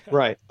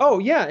 Right. Oh,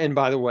 yeah. And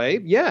by the way,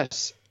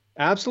 yes,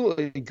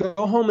 absolutely. Go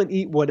home and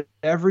eat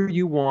whatever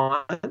you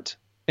want.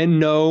 And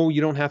no,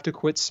 you don't have to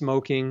quit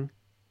smoking.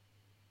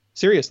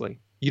 Seriously.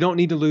 You don't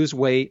need to lose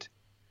weight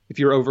if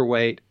you're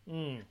overweight.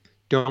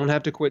 Don't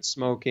have to quit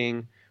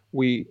smoking.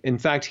 In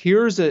fact,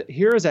 here is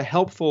a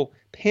helpful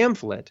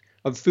pamphlet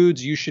of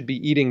foods you should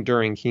be eating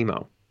during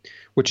chemo,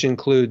 which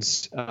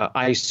includes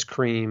ice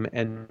cream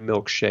and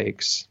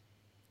milkshakes.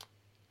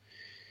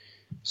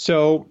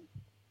 So,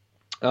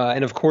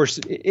 and of course,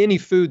 any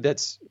food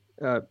that's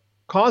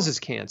causes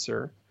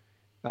cancer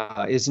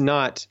is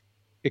not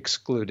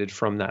excluded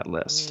from that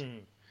list.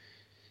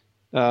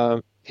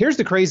 Here's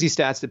the crazy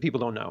stats that people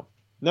don't know.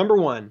 Number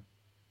 1,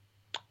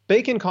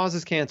 bacon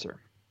causes cancer.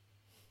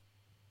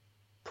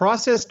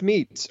 Processed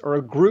meats are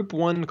a group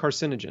 1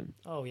 carcinogen.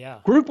 Oh, yeah.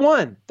 Group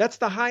 1, that's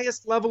the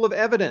highest level of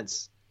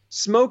evidence.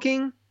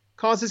 Smoking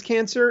causes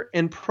cancer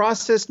and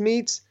processed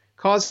meats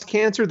cause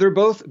cancer. They're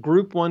both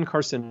group 1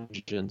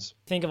 carcinogens.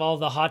 Think of all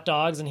the hot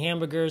dogs and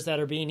hamburgers that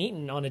are being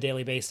eaten on a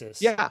daily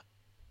basis.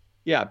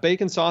 Yeah.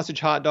 Bacon, sausage,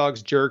 hot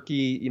dogs,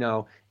 jerky,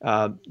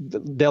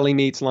 deli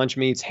meats, lunch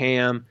meats,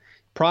 ham.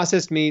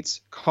 Processed meats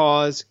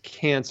cause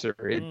cancer.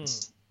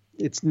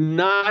 It's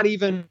not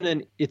even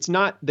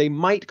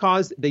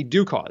they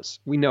do cause,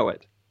 we know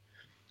it.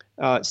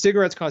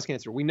 Cigarettes cause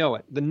cancer, we know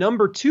it. The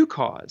number 2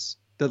 cause,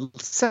 the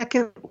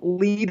second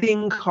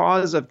leading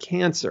cause of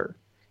cancer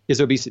is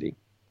obesity.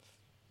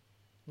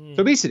 It's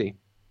obesity.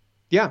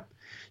 Yeah.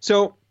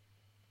 So,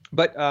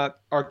 but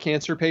are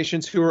cancer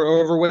patients who are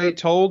overweight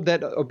told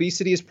that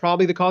obesity is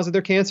probably the cause of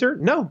their cancer?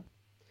 No,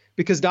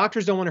 because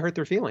doctors don't want to hurt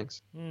their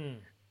feelings.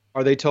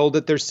 Are they told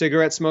that their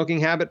cigarette smoking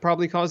habit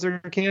probably caused their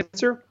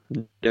cancer?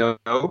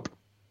 Nope,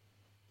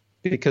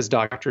 because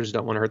doctors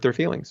don't want to hurt their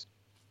feelings.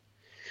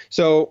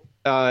 So,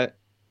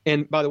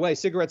 and by the way,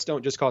 cigarettes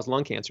don't just cause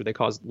lung cancer. They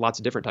cause lots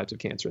of different types of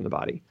cancer in the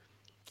body.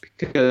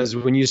 Because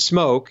when you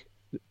smoke,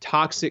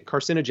 toxic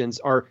carcinogens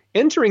are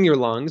entering your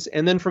lungs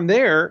and then from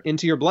there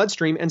into your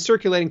bloodstream and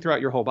circulating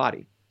throughout your whole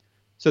body.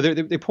 So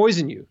they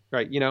poison you,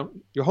 right? You know,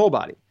 your whole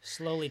body.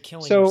 Slowly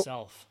killing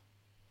yourself.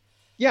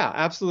 Yeah,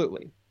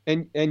 absolutely.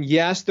 And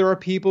yes, there are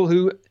people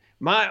who,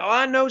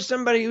 I know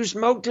somebody who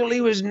smoked till he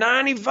was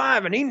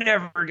 95 and he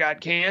never got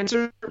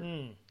cancer.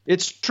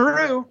 It's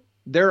true.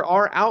 There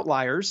are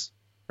outliers,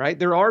 right?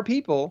 There are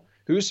people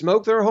who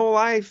smoked their whole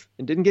life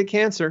and didn't get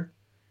cancer,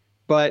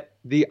 but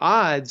the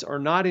odds are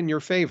not in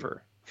your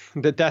favor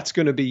that that's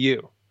going to be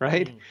you,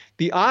 right?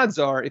 The odds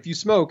are if you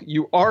smoke,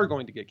 you are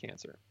going to get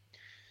cancer.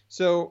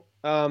 So,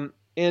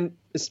 and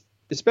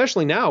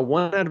especially now,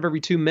 1 out of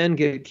every 2 men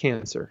get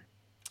cancer.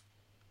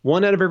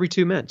 1 out of every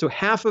 2 men. So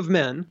half of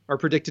men are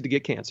predicted to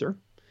get cancer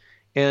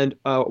and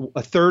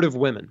a third of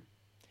women.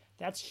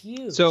 That's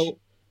huge. So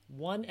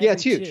 1 every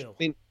it's huge. 2. I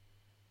mean,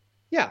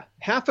 yeah,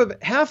 half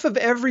of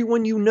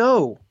everyone you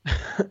know,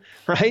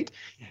 right?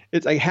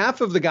 It's like half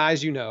of the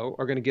guys you know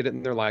are going to get it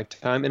in their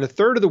lifetime and a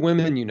third of the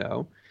women you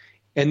know,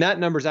 and that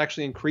number is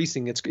actually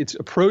increasing. It's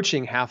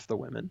approaching half the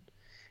women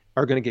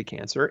are going to get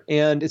cancer.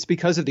 And it's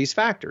because of these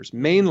factors,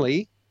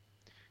 mainly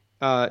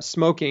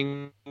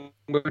smoking,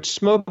 which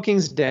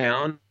smoking's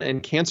down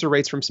and cancer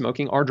rates from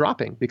smoking are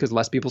dropping because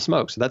less people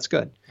smoke. So that's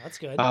good. That's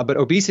good. But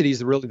obesity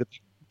is really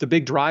the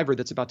big driver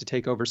that's about to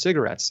take over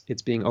cigarettes.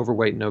 It's being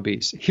overweight and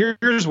obese.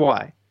 Here's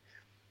why.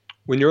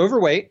 When you're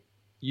overweight,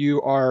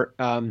 you are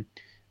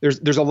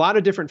there's a lot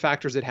of different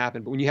factors that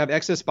happen. But when you have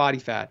excess body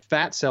fat,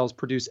 fat cells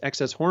produce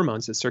excess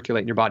hormones that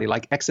circulate in your body,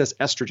 like excess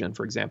estrogen,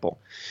 for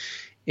example.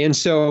 And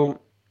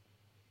so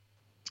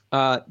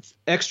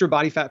extra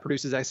body fat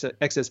produces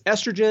excess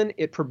estrogen.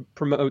 It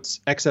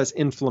promotes excess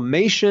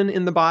inflammation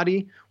in the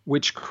body,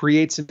 which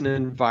creates an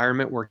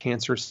environment where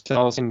cancer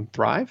cells can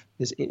thrive,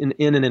 is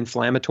in an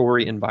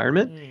inflammatory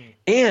environment.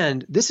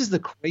 And this is the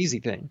crazy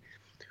thing.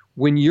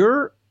 When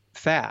you're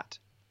fat,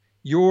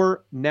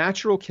 your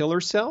natural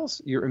killer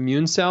cells, your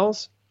immune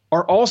cells,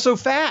 are also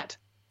fat.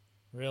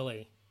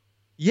 Really?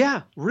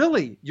 Yeah,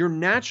 really. Your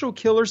natural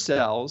killer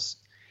cells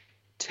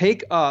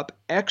take up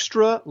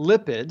extra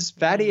lipids,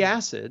 fatty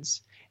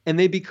acids, and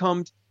they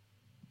become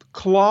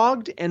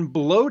clogged and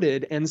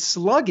bloated and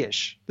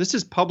sluggish. This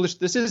is published.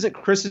 This isn't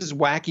Chris's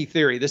wacky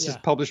theory. This is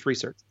published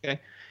research.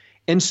 Okay.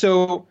 And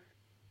so,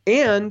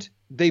 and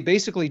they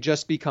basically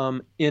just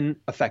become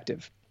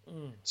ineffective.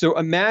 So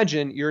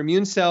imagine your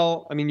immune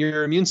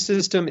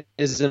system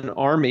is an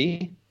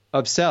army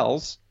of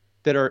cells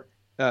that are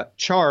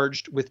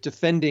charged with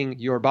defending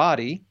your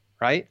body.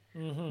 Right?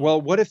 Well,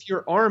 what if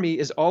your army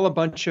is all a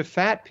bunch of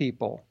fat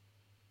people?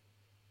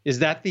 Is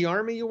that the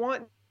army you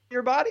want in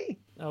your body?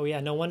 Oh,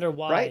 yeah. No wonder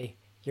why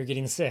you're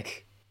getting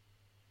sick.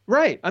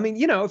 Right. I mean,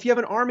 if you have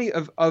an army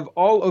of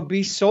all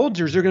obese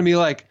soldiers, they're going to be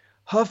like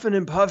huffing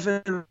and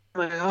puffing.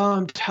 Like, oh,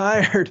 I'm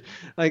tired.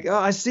 Like, oh,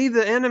 I see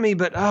the enemy,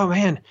 but oh,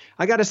 man,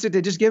 I got to sit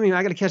there. Just I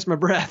got to catch my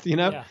breath,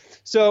 Yeah.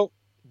 So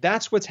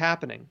that's what's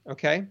happening.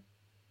 Okay.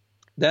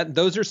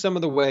 Those are some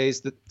of the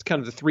ways kind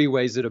of the 3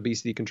 ways that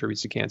obesity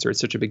contributes to cancer. It's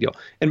such a big deal.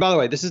 And by the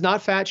way, this is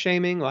not fat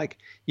shaming. Like,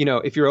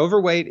 if you're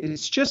overweight,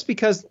 it's just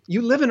because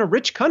you live in a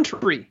rich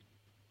country,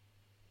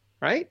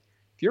 right?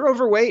 If you're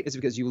overweight, it's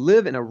because you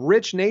live in a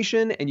rich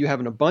nation and you have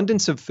an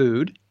abundance of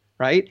food,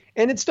 right?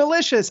 And it's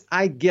delicious.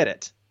 I get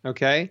it.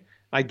 Okay.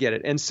 I get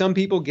it. And some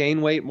people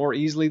gain weight more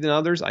easily than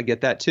others. I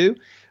get that too.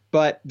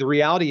 But the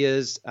reality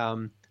is,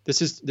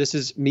 this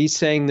is me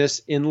saying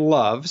this in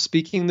love,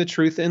 speaking the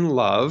truth in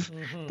love,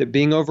 that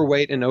being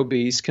overweight and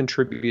obese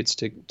contributes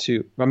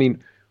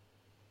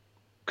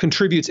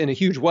contributes in a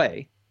huge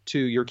way to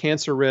your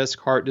cancer risk,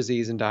 heart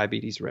disease, and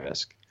diabetes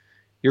risk.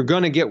 You're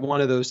going to get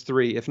one of those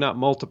 3, if not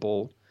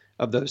multiple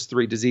of those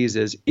 3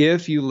 diseases,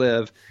 if you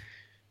live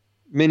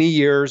many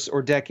years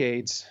or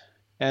decades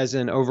as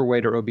an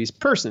overweight or obese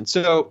person.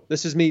 So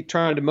this is me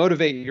trying to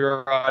motivate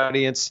your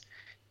audience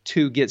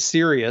to get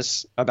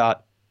serious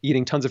about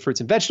eating tons of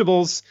fruits and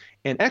vegetables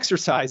and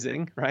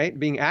exercising, right?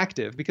 Being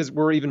active, because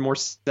we're even more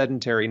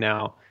sedentary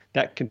now.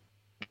 That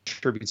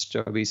contributes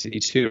to obesity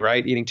too,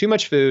 right? Eating too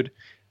much food,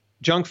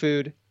 junk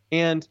food,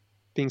 and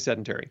being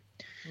sedentary.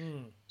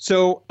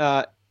 So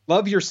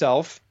love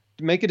yourself.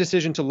 Make a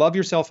decision to love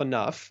yourself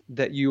enough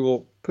that you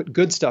will put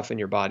good stuff in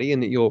your body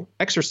and that you'll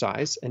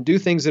exercise and do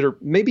things that are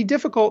maybe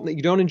difficult and that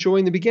you don't enjoy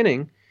in the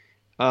beginning,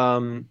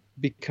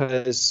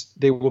 because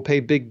they will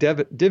pay big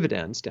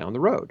dividends down the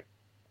road.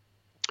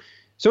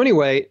 So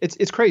anyway,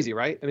 it's crazy,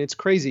 right? I mean, it's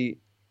crazy.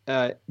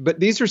 But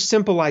these are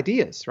simple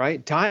ideas,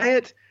 right?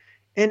 Diet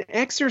and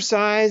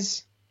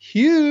exercise,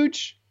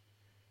 huge,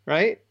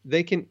 right?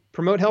 They can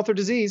promote health or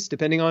disease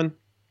depending on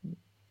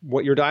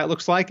what your diet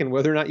looks like and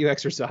whether or not you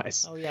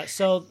exercise. Oh yeah.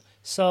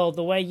 So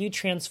the way you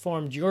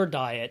transformed your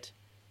diet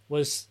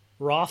was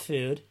raw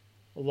food,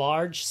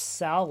 large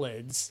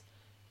salads,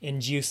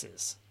 and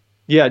juices.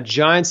 Yeah,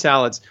 giant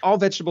salads. All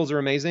vegetables are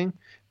amazing,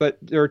 but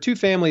there are two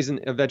families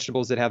of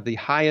vegetables that have the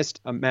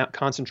highest amount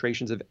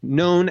concentrations of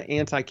known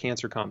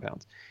anti-cancer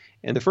compounds.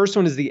 And the first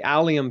one is the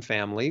allium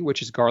family,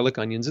 which is garlic,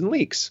 onions, and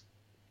leeks.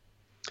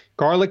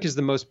 Garlic is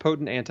the most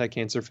potent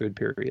anti-cancer food,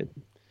 period.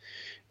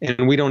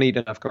 And we don't eat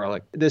enough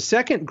garlic. The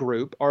second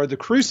group are the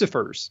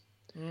crucifers,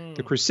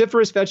 the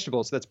cruciferous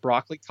vegetables. That's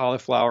broccoli,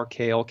 cauliflower,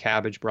 kale,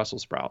 cabbage,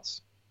 Brussels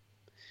sprouts.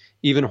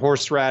 Even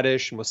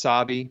horseradish and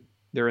wasabi,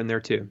 they're in there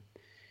too.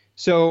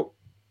 So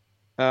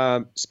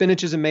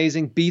spinach is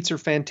amazing. Beets are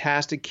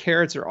fantastic.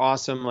 Carrots are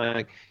awesome.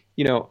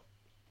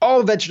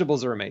 All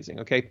vegetables are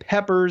amazing. Okay.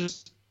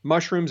 Peppers,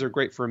 mushrooms are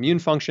great for immune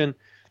function.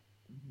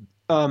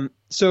 And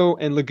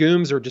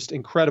legumes are just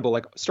incredible.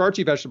 Like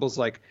starchy vegetables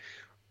like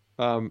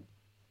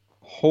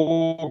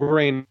whole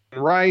grain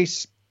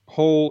rice,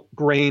 whole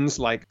grains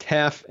like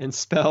teff and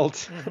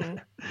spelt,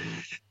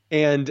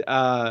 and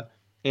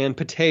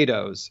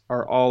potatoes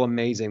are all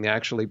amazing.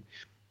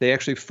 They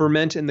actually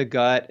ferment in the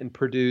gut and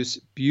produce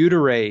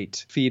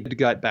butyrate, feed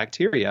gut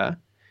bacteria,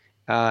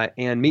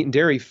 and meat and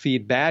dairy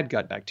feed bad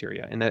gut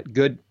bacteria. And that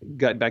good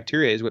gut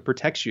bacteria is what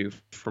protects you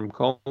from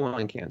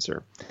colon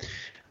cancer,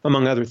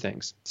 among other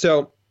things.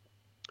 So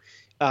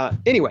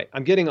anyway,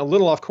 I'm getting a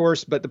little off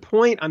course, but the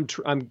point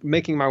I'm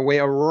making my way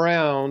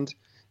around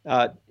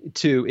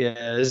to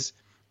is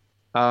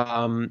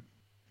I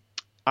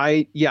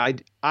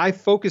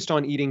focused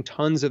on eating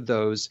tons of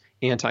those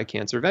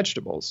anti-cancer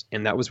vegetables,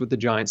 and that was what the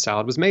giant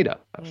salad was made of,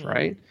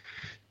 right?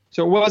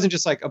 So it wasn't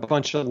just like a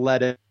bunch of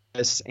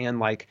lettuce and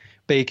like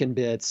bacon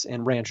bits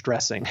and ranch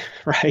dressing,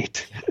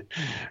 right?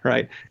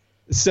 Right.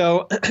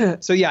 So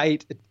yeah, I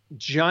ate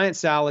giant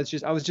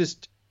salads. I was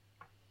just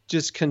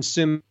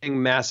consuming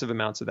massive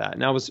amounts of that.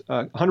 And I was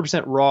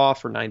 100% raw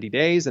for 90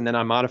 days. And then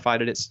I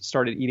modified it.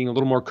 Started eating a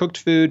little more cooked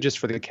food just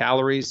for the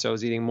calories. So I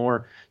was eating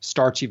more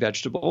starchy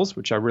vegetables,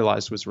 which I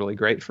realized was really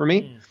great for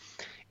me.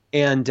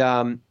 And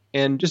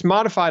just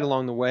modified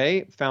along the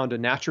way, found a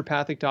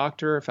naturopathic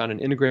doctor, found an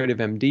integrative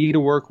MD to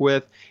work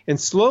with, and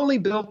slowly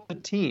built a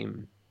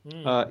team,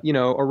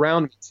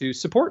 around me to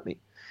support me,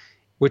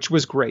 which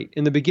was great.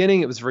 In the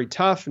beginning, it was very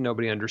tough.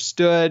 Nobody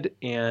understood.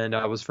 And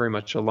I was very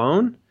much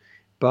alone.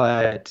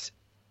 But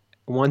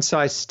once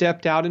I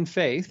stepped out in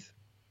faith,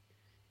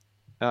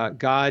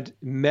 God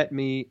met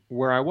me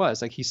where I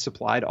was. Like he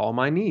supplied all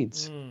my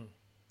needs,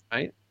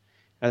 right?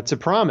 That's a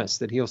promise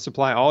that he'll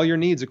supply all your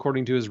needs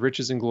according to his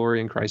riches and glory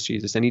in Christ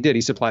Jesus. And he did.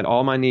 He supplied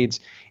all my needs.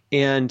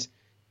 And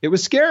it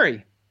was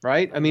scary,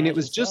 right? I mean, it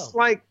was just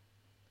like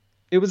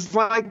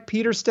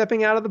Peter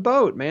stepping out of the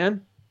boat,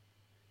 man.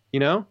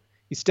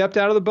 He stepped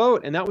out of the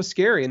boat, and that was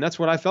scary. And that's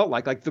what I felt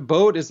like. Like the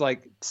boat is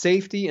like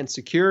safety and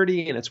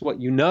security, and it's what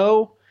you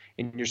know,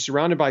 and you're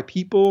surrounded by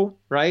people,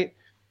 right?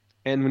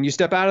 And when you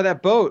step out of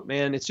that boat,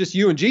 man, it's just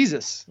you and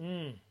Jesus,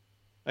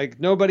 like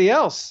nobody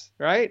else,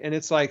 right? And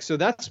it's like, so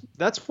that's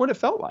what it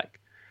felt like.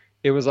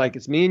 It was like,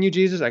 it's me and you,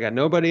 Jesus. I got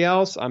nobody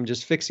else. I'm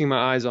just fixing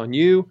my eyes on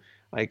you.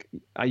 Like,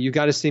 you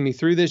got to see me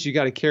through this. You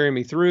got to carry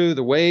me through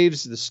the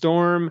waves, the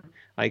storm.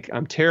 Like,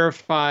 I'm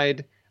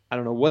terrified. I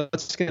don't know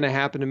what's going to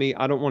happen to me.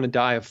 I don't want to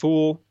die a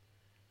fool.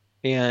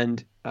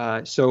 And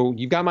so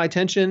you've got my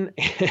attention,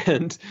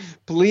 and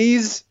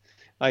please,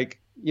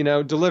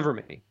 deliver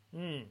me.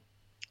 And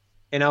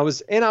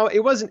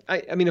it wasn't,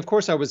 I mean, of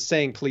course I was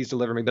saying, please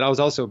deliver me, but I was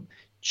also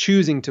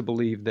choosing to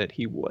believe that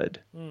he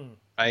would.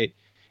 Right.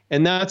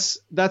 And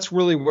that's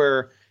really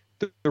where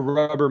the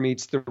rubber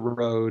meets the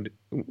road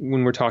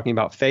when we're talking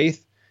about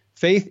faith.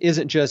 Faith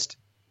isn't just,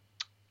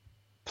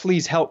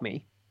 please help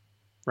me.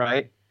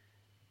 Right.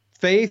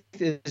 Faith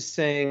is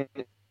saying,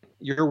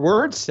 your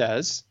word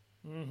says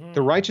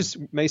the righteous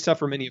may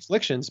suffer many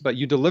afflictions, but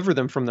you deliver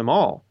them from them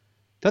all.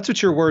 That's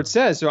what your word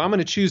says. So I'm going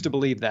to choose to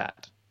believe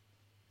that.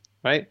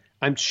 Right?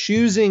 I'm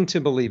choosing to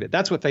believe it.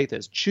 That's what faith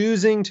is.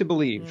 Choosing to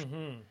believe.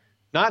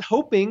 Not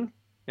hoping.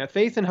 Now,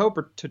 faith and hope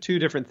are two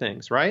different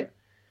things, right?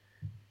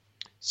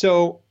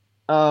 So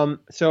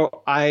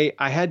I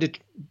had to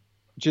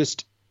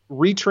just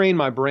retrain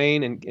my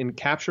brain and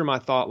capture my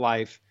thought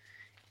life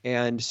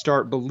and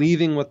start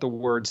believing what the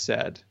word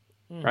said,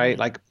 right?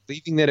 Like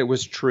believing that it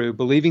was true,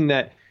 believing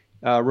that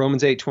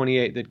Romans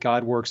 8:28, that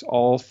God works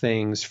all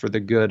things for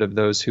the good of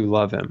those who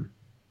love him,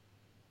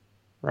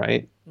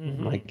 right?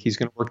 Like he's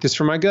going to work this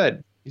for my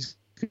good. He's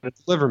going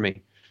to deliver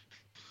me.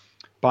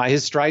 By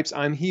his stripes,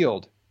 I'm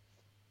healed.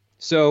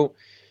 So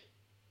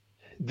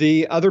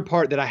the other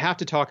part that I have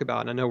to talk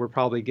about, and I know we're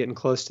probably getting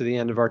close to the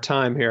end of our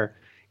time here,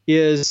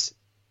 is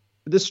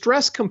the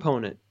stress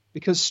component,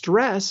 because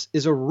stress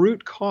is a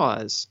root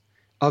cause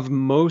of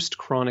most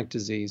chronic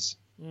disease.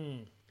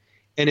 And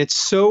it's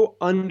so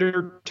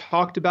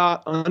talked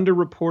about,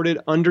 underreported,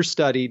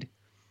 understudied.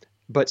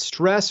 But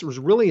stress was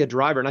really a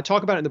driver. And I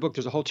talk about it in the book.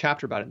 There's a whole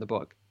chapter about it in the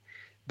book.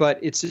 But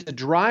it's a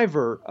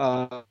driver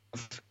of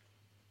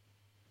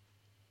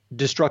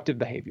destructive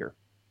behavior.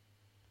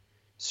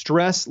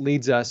 Stress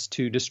leads us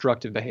to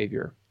destructive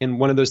behavior. And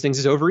one of those things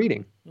is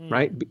overeating,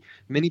 right?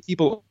 Many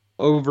people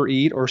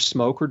overeat or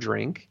smoke or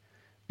drink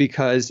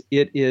because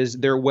it is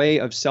their way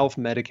of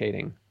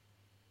self-medicating,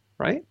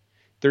 right?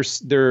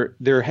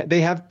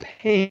 They have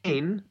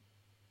pain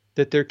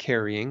that they're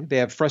carrying. They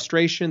have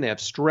frustration, they have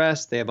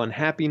stress, they have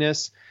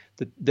unhappiness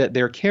that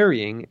they're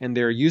carrying, and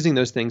they're using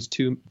those things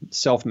to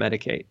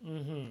self-medicate.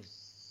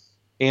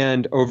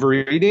 And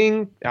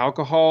overeating,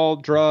 alcohol,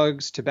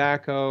 drugs,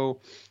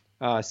 tobacco,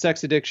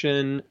 sex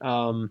addiction,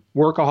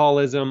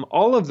 workaholism,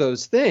 all of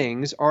those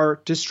things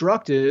are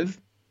destructive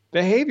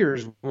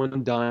behaviors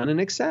when done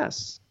in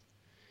excess.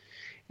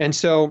 And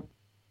so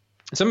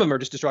some of them are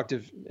just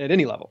destructive at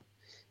any level.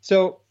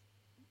 So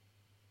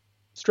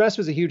stress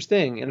was a huge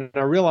thing. And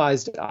I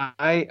realized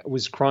I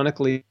was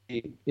chronically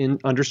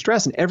under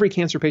stress. And every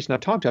cancer patient I've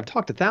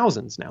talked to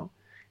thousands now.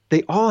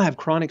 They all have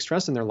chronic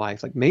stress in their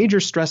life, like major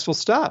stressful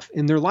stuff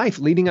in their life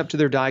leading up to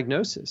their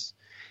diagnosis.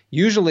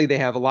 Usually they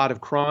have a lot of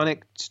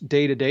chronic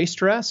day-to-day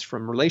stress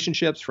from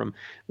relationships, from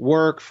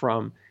work,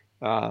 from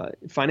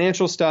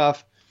financial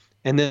stuff.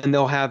 And then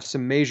they'll have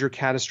some major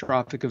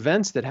catastrophic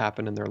events that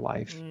happen in their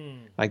life,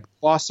 like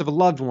loss of a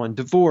loved one,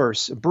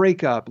 divorce, a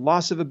breakup,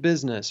 loss of a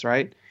business,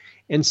 right?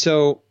 And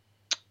so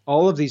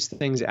all of these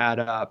things add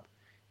up.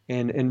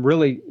 And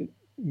really,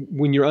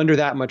 when you're under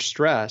that much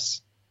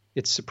stress,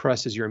 it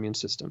suppresses your immune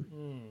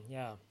system.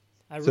 Yeah.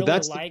 I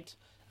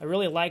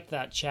really liked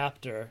that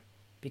chapter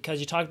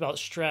because you talked about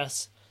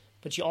stress,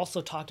 but you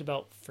also talked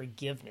about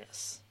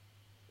forgiveness.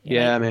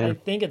 And I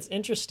think it's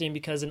interesting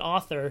because an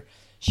author,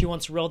 she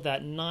once wrote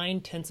that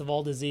 9/10 of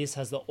all disease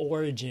has the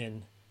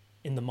origin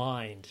in the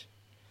mind.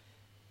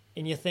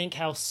 And you think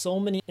how so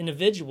many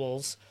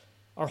individuals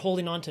are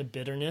holding on to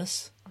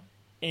bitterness,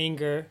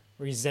 anger,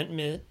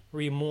 resentment,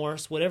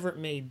 remorse, whatever it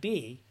may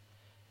be,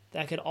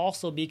 that could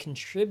also be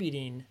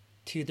contributing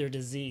to their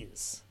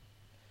disease.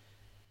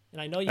 And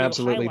I know you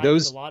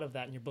highlighted a lot of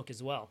that in your book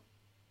as well.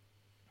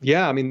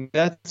 Yeah, I mean,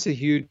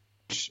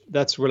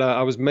 that's what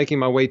I was making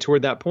my way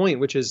toward that point,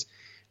 which is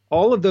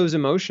all of those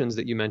emotions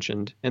that you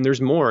mentioned, and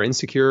there's more: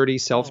 insecurity,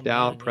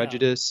 self-doubt,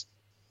 prejudice,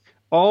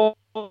 all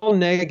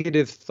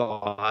negative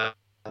thoughts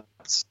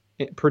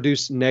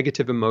produce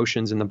negative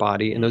emotions in the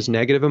body, and those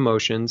negative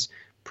emotions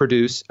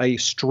produce a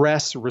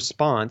stress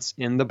response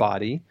in the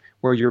body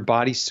where your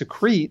body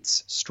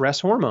secretes stress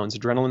hormones,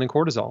 adrenaline and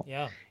cortisol.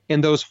 Yeah.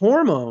 And those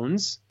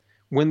hormones,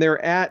 when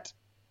they're at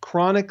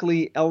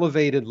chronically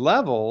elevated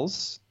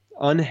levels,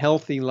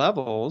 unhealthy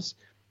levels,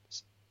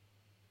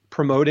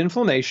 promote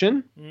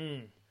inflammation,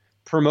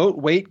 promote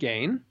weight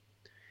gain,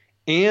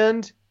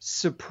 and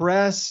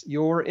suppress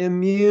your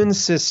immune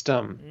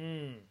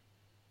system.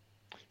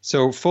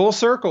 So full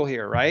circle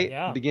here, right?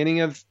 Yeah.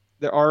 Beginning of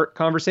our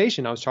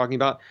conversation, I was talking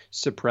about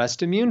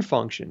suppressed immune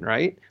function,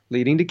 right?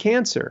 Leading to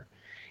cancer.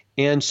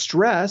 And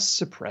stress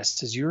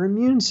suppresses your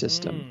immune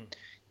system.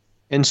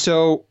 And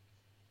so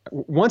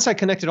once I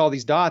connected all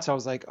these dots, I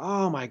was like,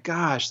 oh my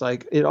gosh,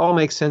 like it all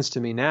makes sense to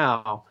me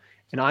now.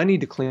 And I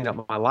need to clean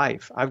up my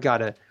life.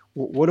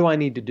 What do I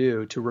need to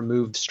do to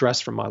remove stress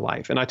from my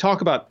life? And I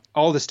talk about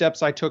all the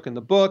steps I took in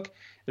the book.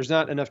 There's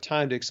not enough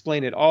time to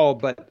explain it all,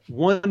 but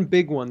one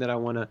big one that I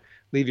want to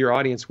leave your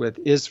audience with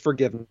is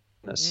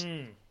forgiveness.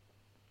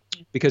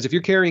 Because if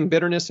you're carrying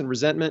bitterness and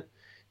resentment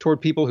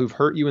toward people who've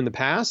hurt you in the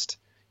past,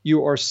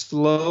 you are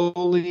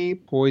slowly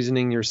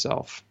poisoning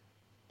yourself.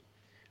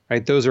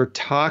 Right? Those are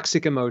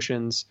toxic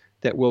emotions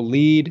that will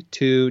lead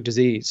to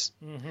disease.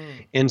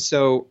 And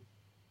so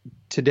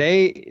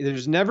today,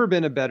 there's never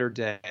been a better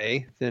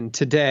day than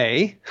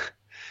today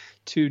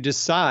to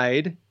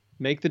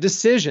make the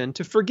decision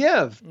to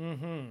forgive,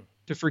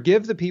 to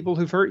forgive the people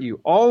who've hurt you,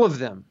 all of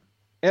them,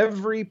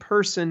 every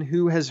person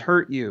who has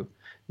hurt you,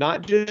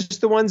 not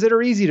just the ones that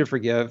are easy to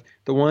forgive,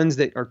 the ones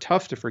that are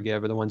tough to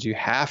forgive are the ones you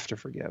have to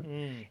forgive.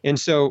 And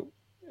so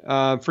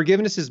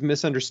forgiveness is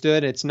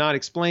misunderstood. It's not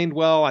explained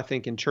well, I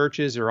think, in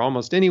churches or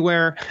almost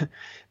anywhere,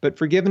 but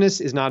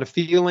forgiveness is not a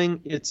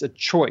feeling, it's a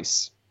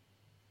choice.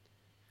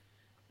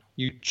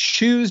 You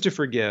choose to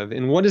forgive.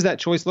 And what does that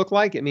choice look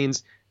like? It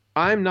means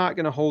I'm not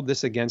going to hold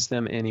this against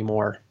them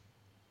anymore.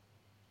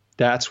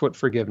 That's what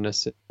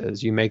forgiveness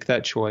is. You make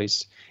that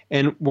choice.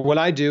 And what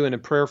I do in a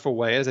prayerful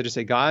way is I just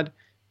say, God,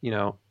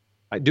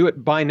 I do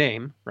it by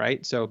name,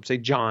 right? So say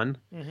John,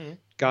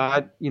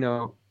 God,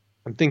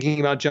 I'm thinking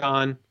about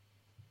John.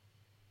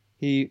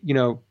 He,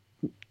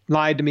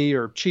 lied to me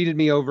or cheated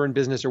me over in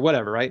business or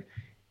whatever, right?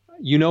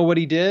 You know what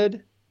he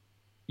did.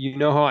 You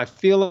know how I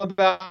feel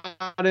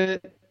about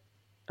it.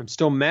 I'm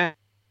still mad.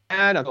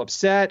 I'm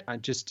upset.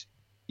 I'm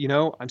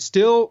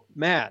still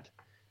mad,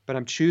 but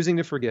I'm choosing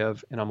to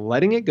forgive and I'm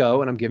letting it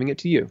go and I'm giving it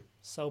to you.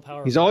 So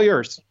powerful. He's all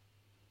yours,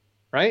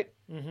 right?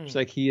 It's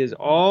like he is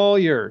all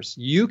yours.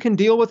 You can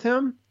deal with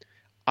him.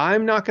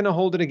 I'm not going to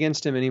hold it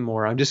against him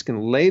anymore. I'm just going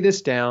to lay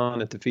this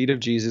down at the feet of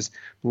Jesus,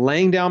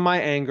 laying down my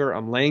anger.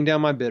 I'm laying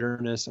down my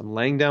bitterness. I'm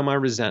laying down my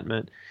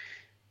resentment.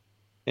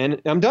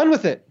 And I'm done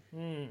with it,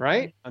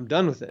 right? I'm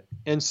done with it.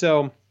 And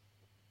so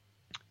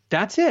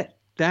that's it.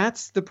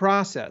 That's the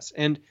process.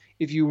 And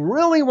if you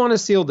really want to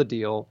seal the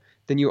deal,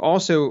 then you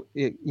also,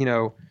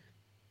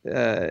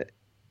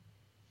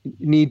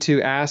 need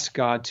to ask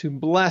God to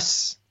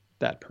bless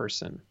that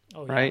person,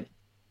 right?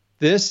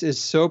 This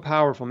is so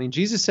powerful. I mean,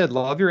 Jesus said,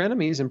 love your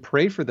enemies and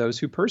pray for those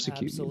who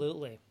persecute you.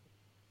 Absolutely.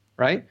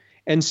 Right?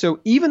 And so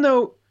even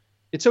though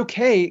it's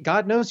okay,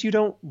 God knows you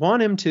don't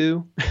want him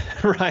to,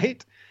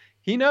 right?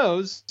 He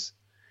knows,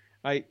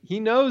 right?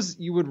 He knows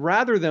you would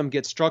rather them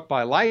get struck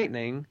by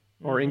lightning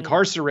or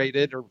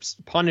incarcerated or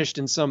punished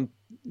in some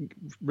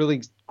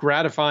really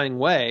gratifying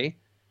way.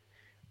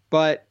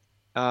 But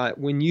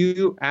when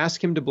you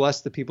ask him to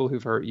bless the people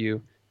who've hurt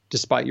you,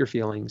 despite your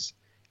feelings,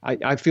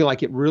 I feel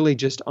like it really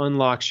just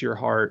unlocks your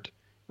heart.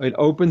 It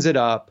opens it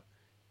up,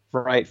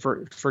 right,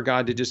 for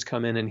God to just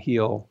come in and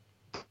heal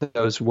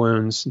those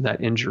wounds and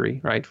that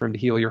injury, right, for him to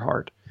heal your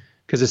heart.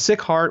 Because a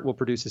sick heart will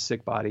produce a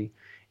sick body.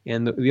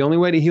 And the only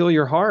way to heal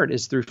your heart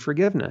is through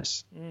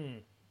forgiveness.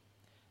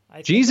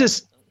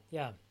 Jesus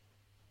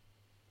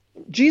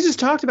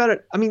talked about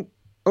it, I mean,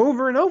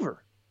 over and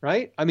over,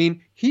 right? I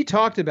mean, he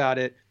talked about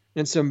it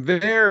in some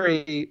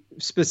very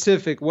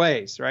specific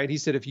ways, right? He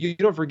said, if you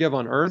don't forgive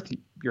on earth,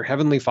 your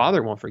heavenly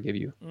Father won't forgive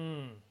you.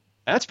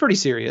 That's pretty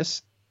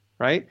serious,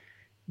 right?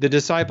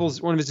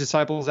 One of his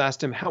disciples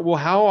asked him,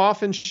 how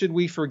often should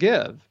we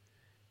forgive?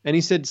 And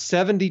he said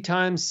 70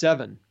 times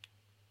 7,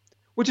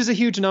 which is a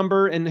huge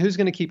number. And who's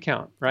going to keep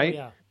count,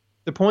 right?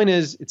 The point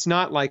is, it's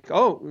not like,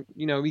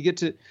 we get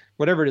to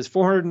whatever it is,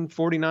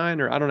 449,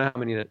 or I don't know how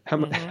many, get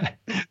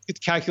the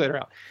calculator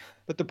out.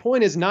 But the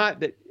point is not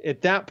that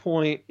at that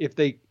point, if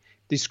they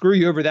screw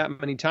you over that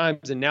many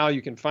times and now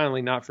you can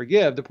finally not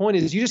forgive. The point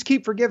is you just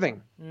keep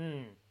forgiving,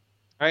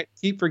 right?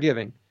 Keep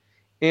forgiving.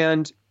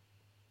 And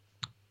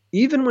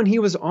even when he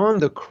was on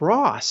the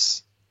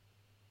cross,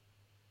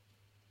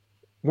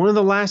 one of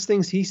the last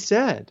things he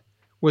said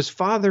was,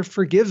 Father,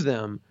 forgive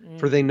them,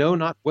 for they know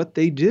not what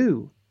they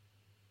do.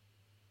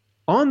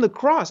 On the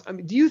cross. I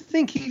mean, do you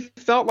think he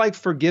felt like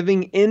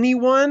forgiving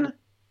anyone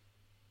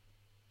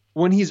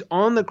when he's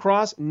on the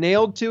cross,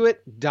 nailed to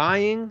it,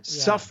 dying,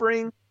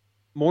 suffering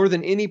more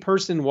than any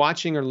person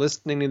watching or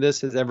listening to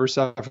this has ever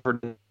suffered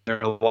in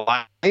their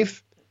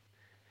life?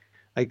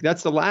 Like,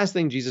 that's the last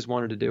thing Jesus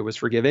wanted to do, was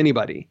forgive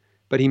anybody.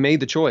 But he made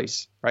the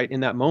choice, right, in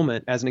that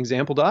moment as an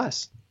example to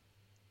us,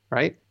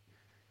 right?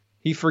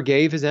 He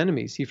forgave his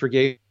enemies. He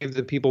forgave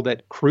the people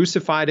that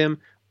crucified him,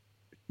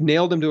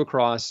 nailed him to a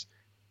cross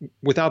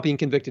without being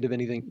convicted of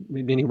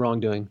any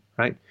wrongdoing,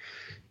 right?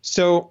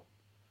 So,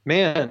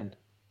 man,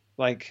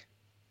 like,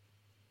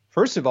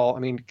 first of all, I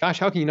mean, gosh,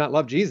 how can you not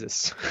love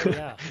Jesus?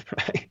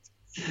 Right?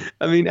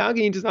 I mean, how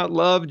can you just not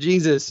love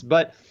Jesus?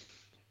 But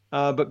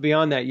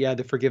beyond that,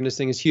 the forgiveness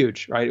thing is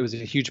huge, right? It was a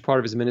huge part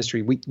of his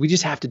ministry. We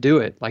just have to do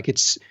it. Like,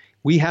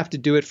 we have to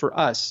do it for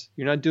us.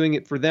 You're not doing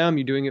it for them.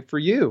 You're doing it for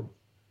you.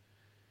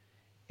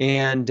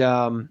 And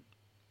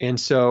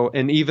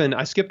even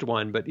I skipped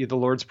one, but the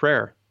Lord's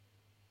Prayer.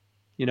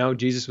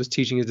 Jesus was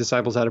teaching his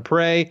disciples how to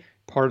pray.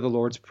 Part of the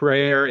Lord's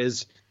Prayer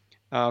is,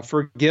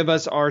 forgive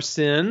us our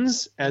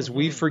sins as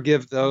we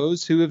forgive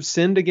those who have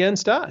sinned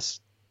against us.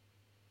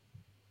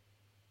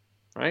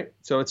 Right?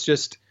 So it's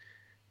just,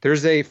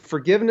 there's a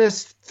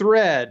forgiveness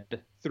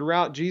thread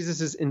throughout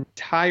Jesus's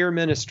entire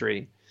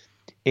ministry,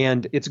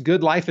 and it's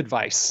good life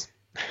advice.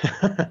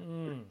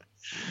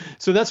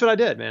 So that's what I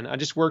did, man. I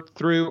just worked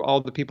through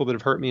all the people that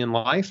have hurt me in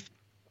life,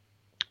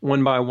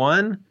 one by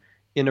one,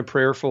 in a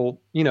prayerful,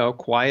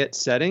 quiet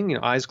setting,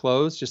 eyes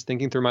closed, just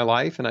thinking through my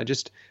life. And I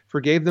just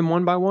forgave them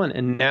one by one.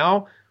 And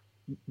now,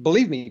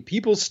 believe me,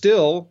 people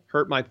still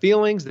hurt my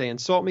feelings. They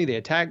insult me. They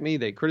attack me.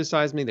 They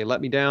criticize me. They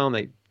let me down.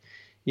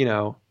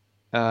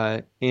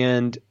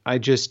 And I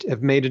just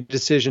have made a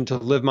decision to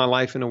live my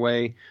life in a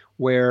way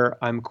where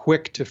I'm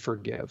quick to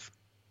forgive,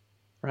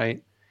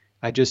 right?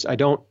 I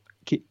don't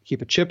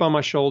keep a chip on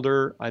my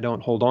shoulder. I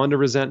don't hold on to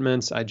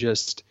resentments.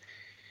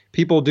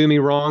 People do me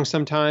wrong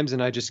sometimes,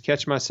 and I just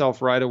catch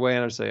myself right away,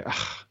 and I say,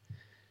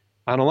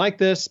 I don't like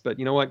this, but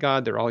you know what,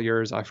 God, they're all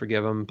yours. I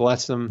forgive them,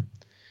 bless them,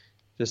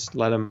 just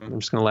let them. I'm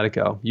just going to let it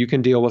go. You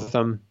can deal with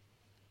them,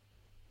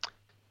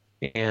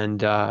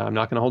 and I'm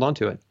not going to hold on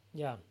to it.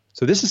 Yeah.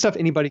 So this is stuff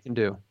anybody can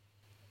do.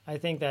 I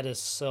think that is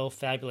so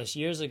fabulous.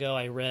 Years ago,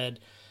 I read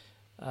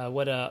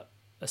what a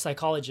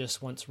psychologist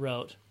once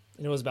wrote,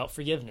 and it was about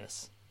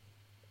forgiveness.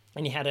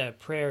 And he had a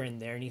prayer in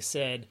there, and he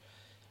said,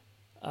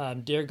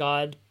 Dear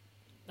God,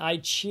 I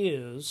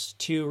choose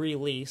to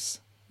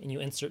release, and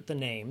you insert the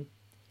name,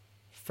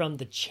 from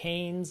the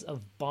chains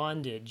of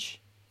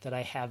bondage that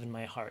I have in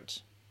my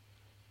heart.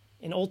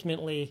 And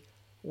ultimately,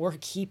 we're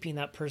keeping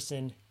that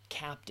person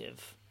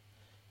captive.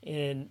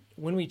 And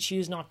when we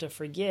choose not to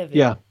forgive,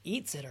 it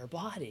eats at our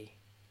body.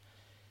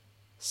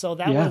 So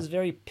that was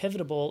very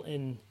pivotal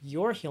in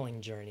your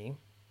healing journey.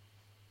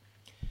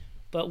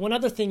 But one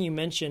other thing you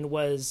mentioned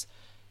was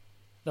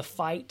the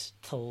fight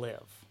to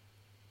live.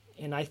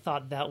 And I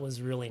thought that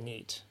was really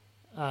neat.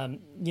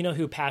 You know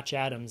who Patch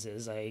Adams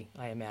is, I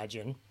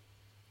imagine.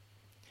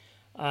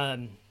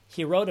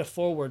 He wrote a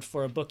foreword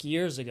for a book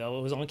years ago.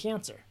 It was on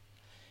cancer.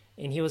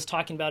 And he was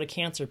talking about a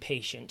cancer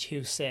patient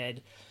who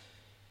said,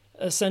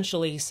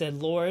 essentially, he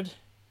said, Lord,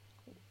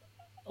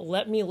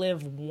 let me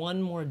live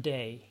one more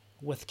day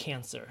with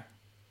cancer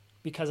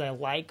because I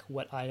like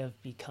what I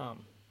have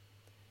become.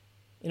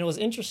 And it was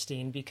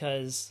interesting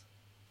because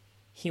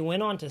he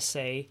went on to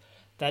say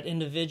that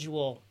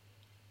individual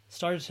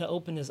started to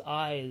open his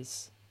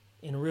eyes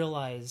and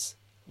realize,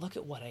 look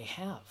at what I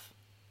have.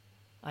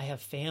 I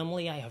have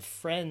family, I have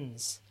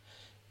friends,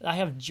 I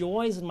have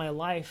joys in my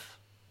life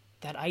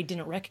that I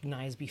didn't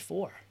recognize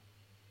before.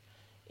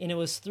 And it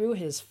was through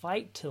his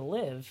fight to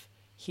live,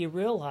 he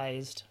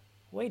realized,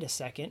 wait a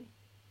second,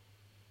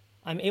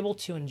 I'm able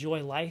to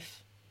enjoy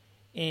life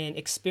and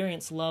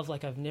experience love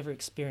like I've never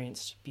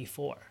experienced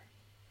before.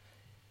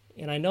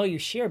 And I know you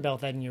share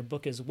about that in your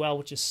book as well,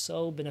 which is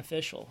so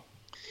beneficial.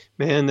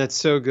 Man, that's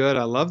so good.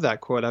 I love that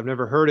quote. I've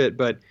never heard it,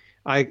 but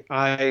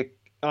I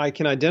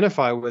can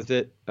identify with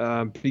it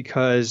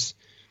because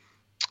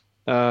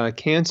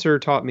cancer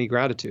taught me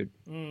gratitude.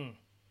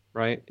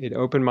 Right? It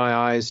opened my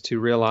eyes to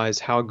realize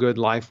how good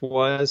life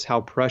was,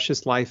 how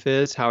precious life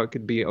is, how it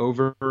could be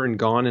over and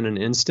gone in an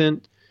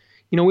instant.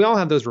 You know, we all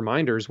have those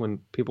reminders when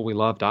people we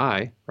love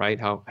die, right?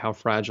 How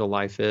fragile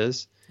life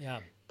is. Yeah.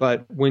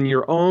 But when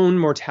your own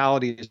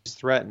mortality is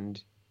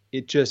threatened,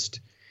 it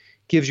just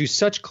gives you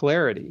such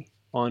clarity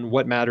on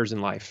what matters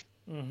in life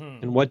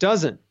and what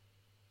doesn't,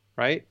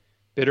 right?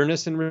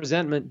 Bitterness and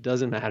resentment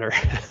doesn't matter.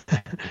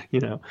 You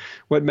know,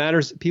 what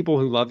matters, people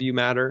who love you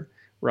matter,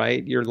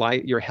 right? Your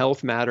life, your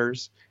health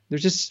matters.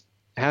 There's just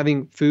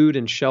having food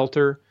and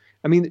shelter.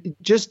 I mean,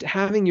 just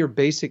having your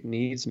basic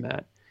needs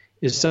met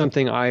is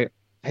something I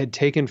had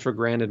taken for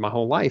granted my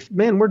whole life.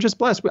 Man, we're just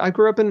blessed. I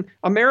grew up in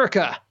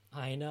America.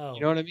 I know.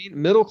 You know what I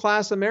mean? Middle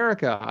class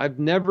America. I've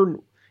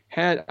never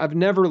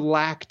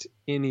lacked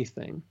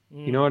anything.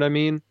 You know what I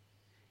mean?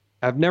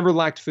 I've never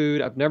lacked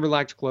food. I've never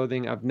lacked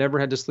clothing. I've never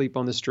had to sleep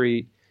on the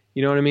street.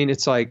 You know what I mean?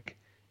 It's like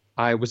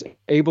I was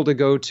able to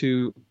go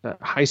to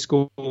high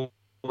school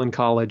and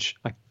college.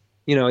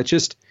 It's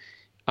just,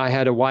 I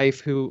had a wife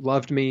who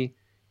loved me.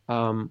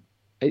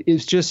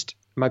 It's just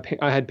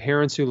I had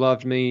parents who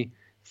loved me,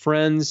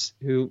 friends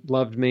who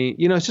loved me.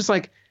 You know, it's just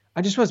like,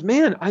 I just was,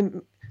 man,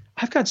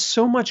 I've got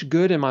so much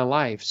good in my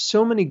life,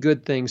 so many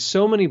good things,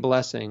 so many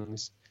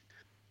blessings,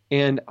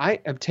 and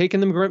I have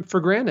taken them for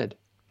granted.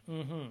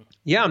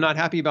 Yeah, I'm not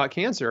happy about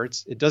cancer.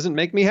 It doesn't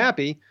make me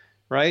happy,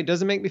 right? It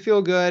doesn't make me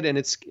feel good, and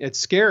it's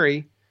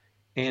scary,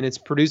 and it's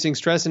producing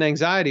stress and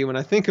anxiety when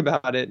I think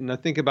about it, and I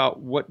think about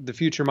what the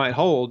future might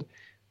hold.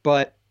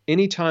 But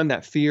anytime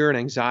that fear and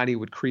anxiety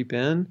would creep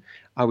in,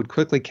 I would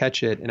quickly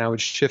catch it, and I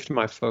would shift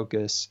my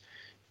focus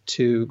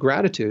to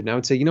gratitude. And I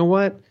would say, you know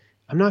what?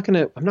 I'm not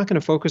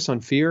gonna focus on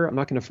fear. I'm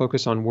not gonna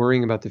focus on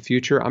worrying about the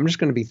future. I'm just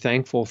gonna be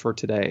thankful for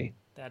today.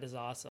 That is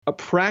awesome.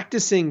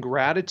 Practicing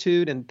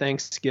gratitude and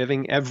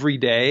thanksgiving every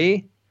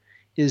day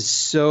is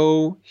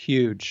so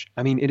huge.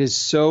 I mean, it is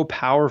so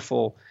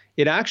powerful.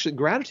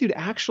 Gratitude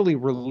actually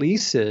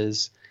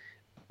releases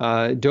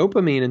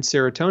dopamine and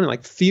serotonin,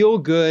 like feel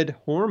good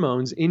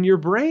hormones in your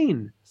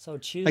brain. So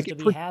choose to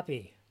be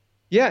happy.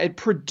 Yeah, it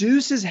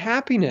produces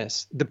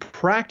happiness. The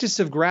practice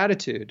of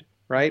gratitude,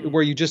 right?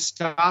 Where you just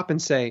stop and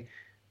say,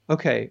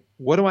 okay,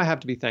 what do I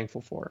have to be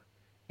thankful for?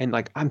 And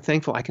like, I'm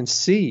thankful I can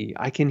see,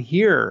 I can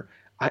hear,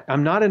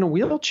 I'm not in a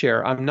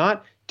wheelchair. I'm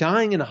not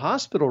dying in a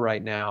hospital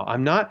right now.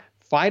 I'm not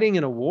fighting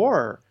in a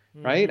war,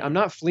 right? I'm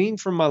not fleeing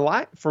from my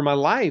life,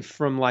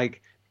 from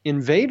like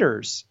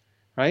invaders,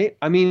 right?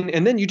 I mean,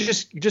 and then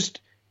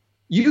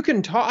you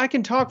can talk, I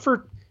can talk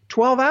for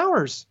 12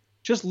 hours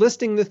just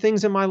listing the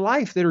things in my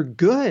life that are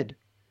good.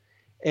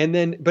 And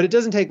then, but it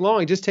doesn't take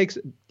long. It just takes,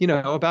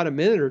 about a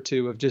minute or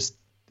two of just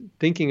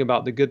thinking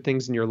about the good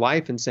things in your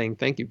life and saying,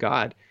 thank you,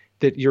 God,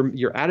 that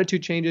your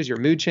attitude changes, your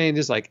mood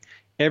changes, like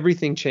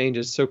everything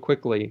changes so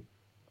quickly.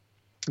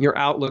 Your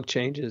outlook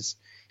changes.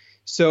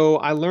 So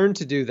I learned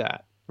to do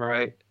that,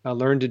 right? I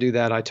learned to do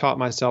that. I taught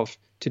myself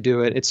to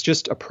do it. It's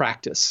just a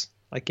practice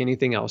like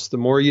anything else. The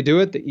more you do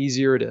it, the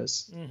easier it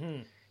is.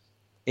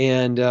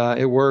 And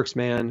it works,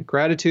 man.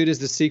 Gratitude is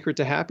the secret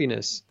to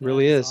happiness. It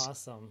really is.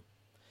 Awesome.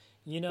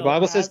 The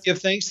Bible says, give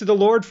thanks to the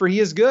Lord for he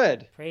is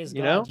good. Praise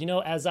God.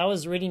 As I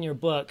was reading your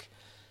book,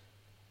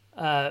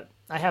 I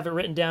have it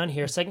written down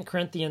here, 2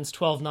 Corinthians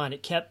 12:9.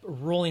 It kept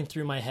rolling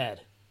through my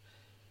head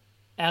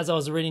as I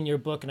was reading your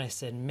book, and I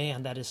said,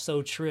 man, that is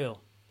so true.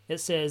 It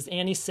says,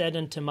 and he said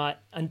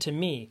unto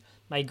me,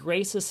 my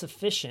grace is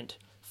sufficient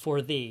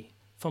for thee,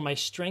 for my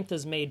strength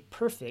is made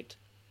perfect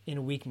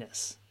in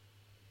weakness.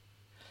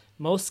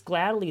 Most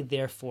gladly,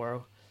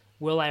 therefore,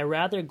 will I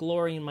rather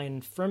glory in my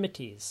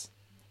infirmities,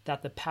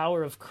 that the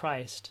power of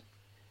Christ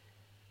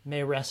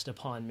may rest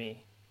upon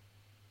me.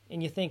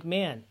 And you think,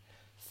 man,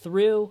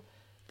 through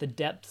the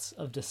depths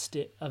of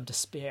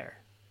despair,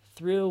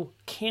 through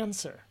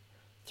cancer,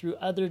 through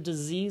other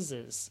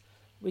diseases,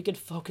 we could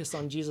focus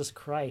on Jesus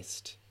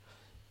Christ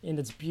and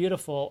it's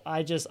beautiful.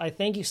 I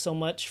thank you so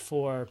much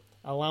for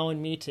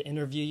allowing me to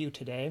interview you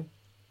today.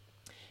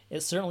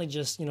 It certainly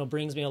just,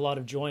 brings me a lot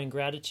of joy and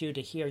gratitude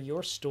to hear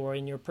your story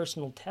and your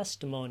personal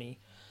testimony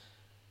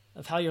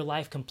of how your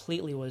life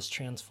completely was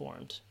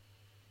transformed,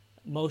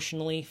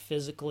 emotionally,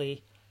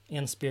 physically,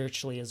 and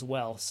spiritually as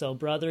well. So,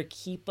 brother,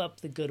 keep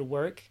up the good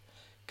work.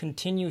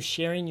 Continue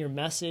sharing your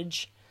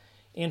message.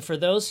 And for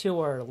those who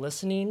are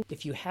listening,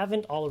 if you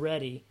haven't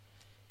already,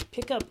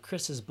 pick up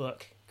Chris's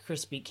book,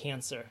 Chris Beat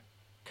Cancer,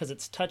 because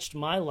it's touched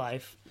my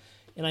life,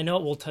 and I know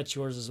it will touch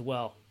yours as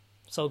well.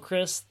 So,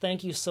 Chris,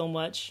 thank you so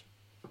much.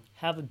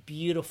 Have a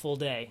beautiful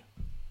day.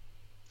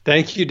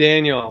 Thank you,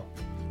 Daniel.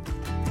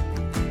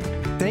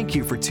 Thank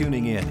you for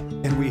tuning in,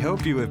 and we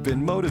hope you have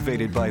been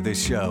motivated by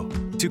this show.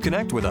 To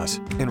connect with us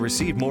and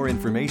receive more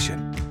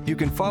information, you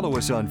can follow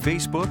us on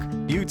Facebook,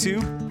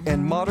 YouTube,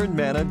 and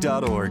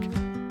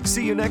modernmanna.org.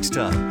 See you next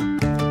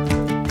time.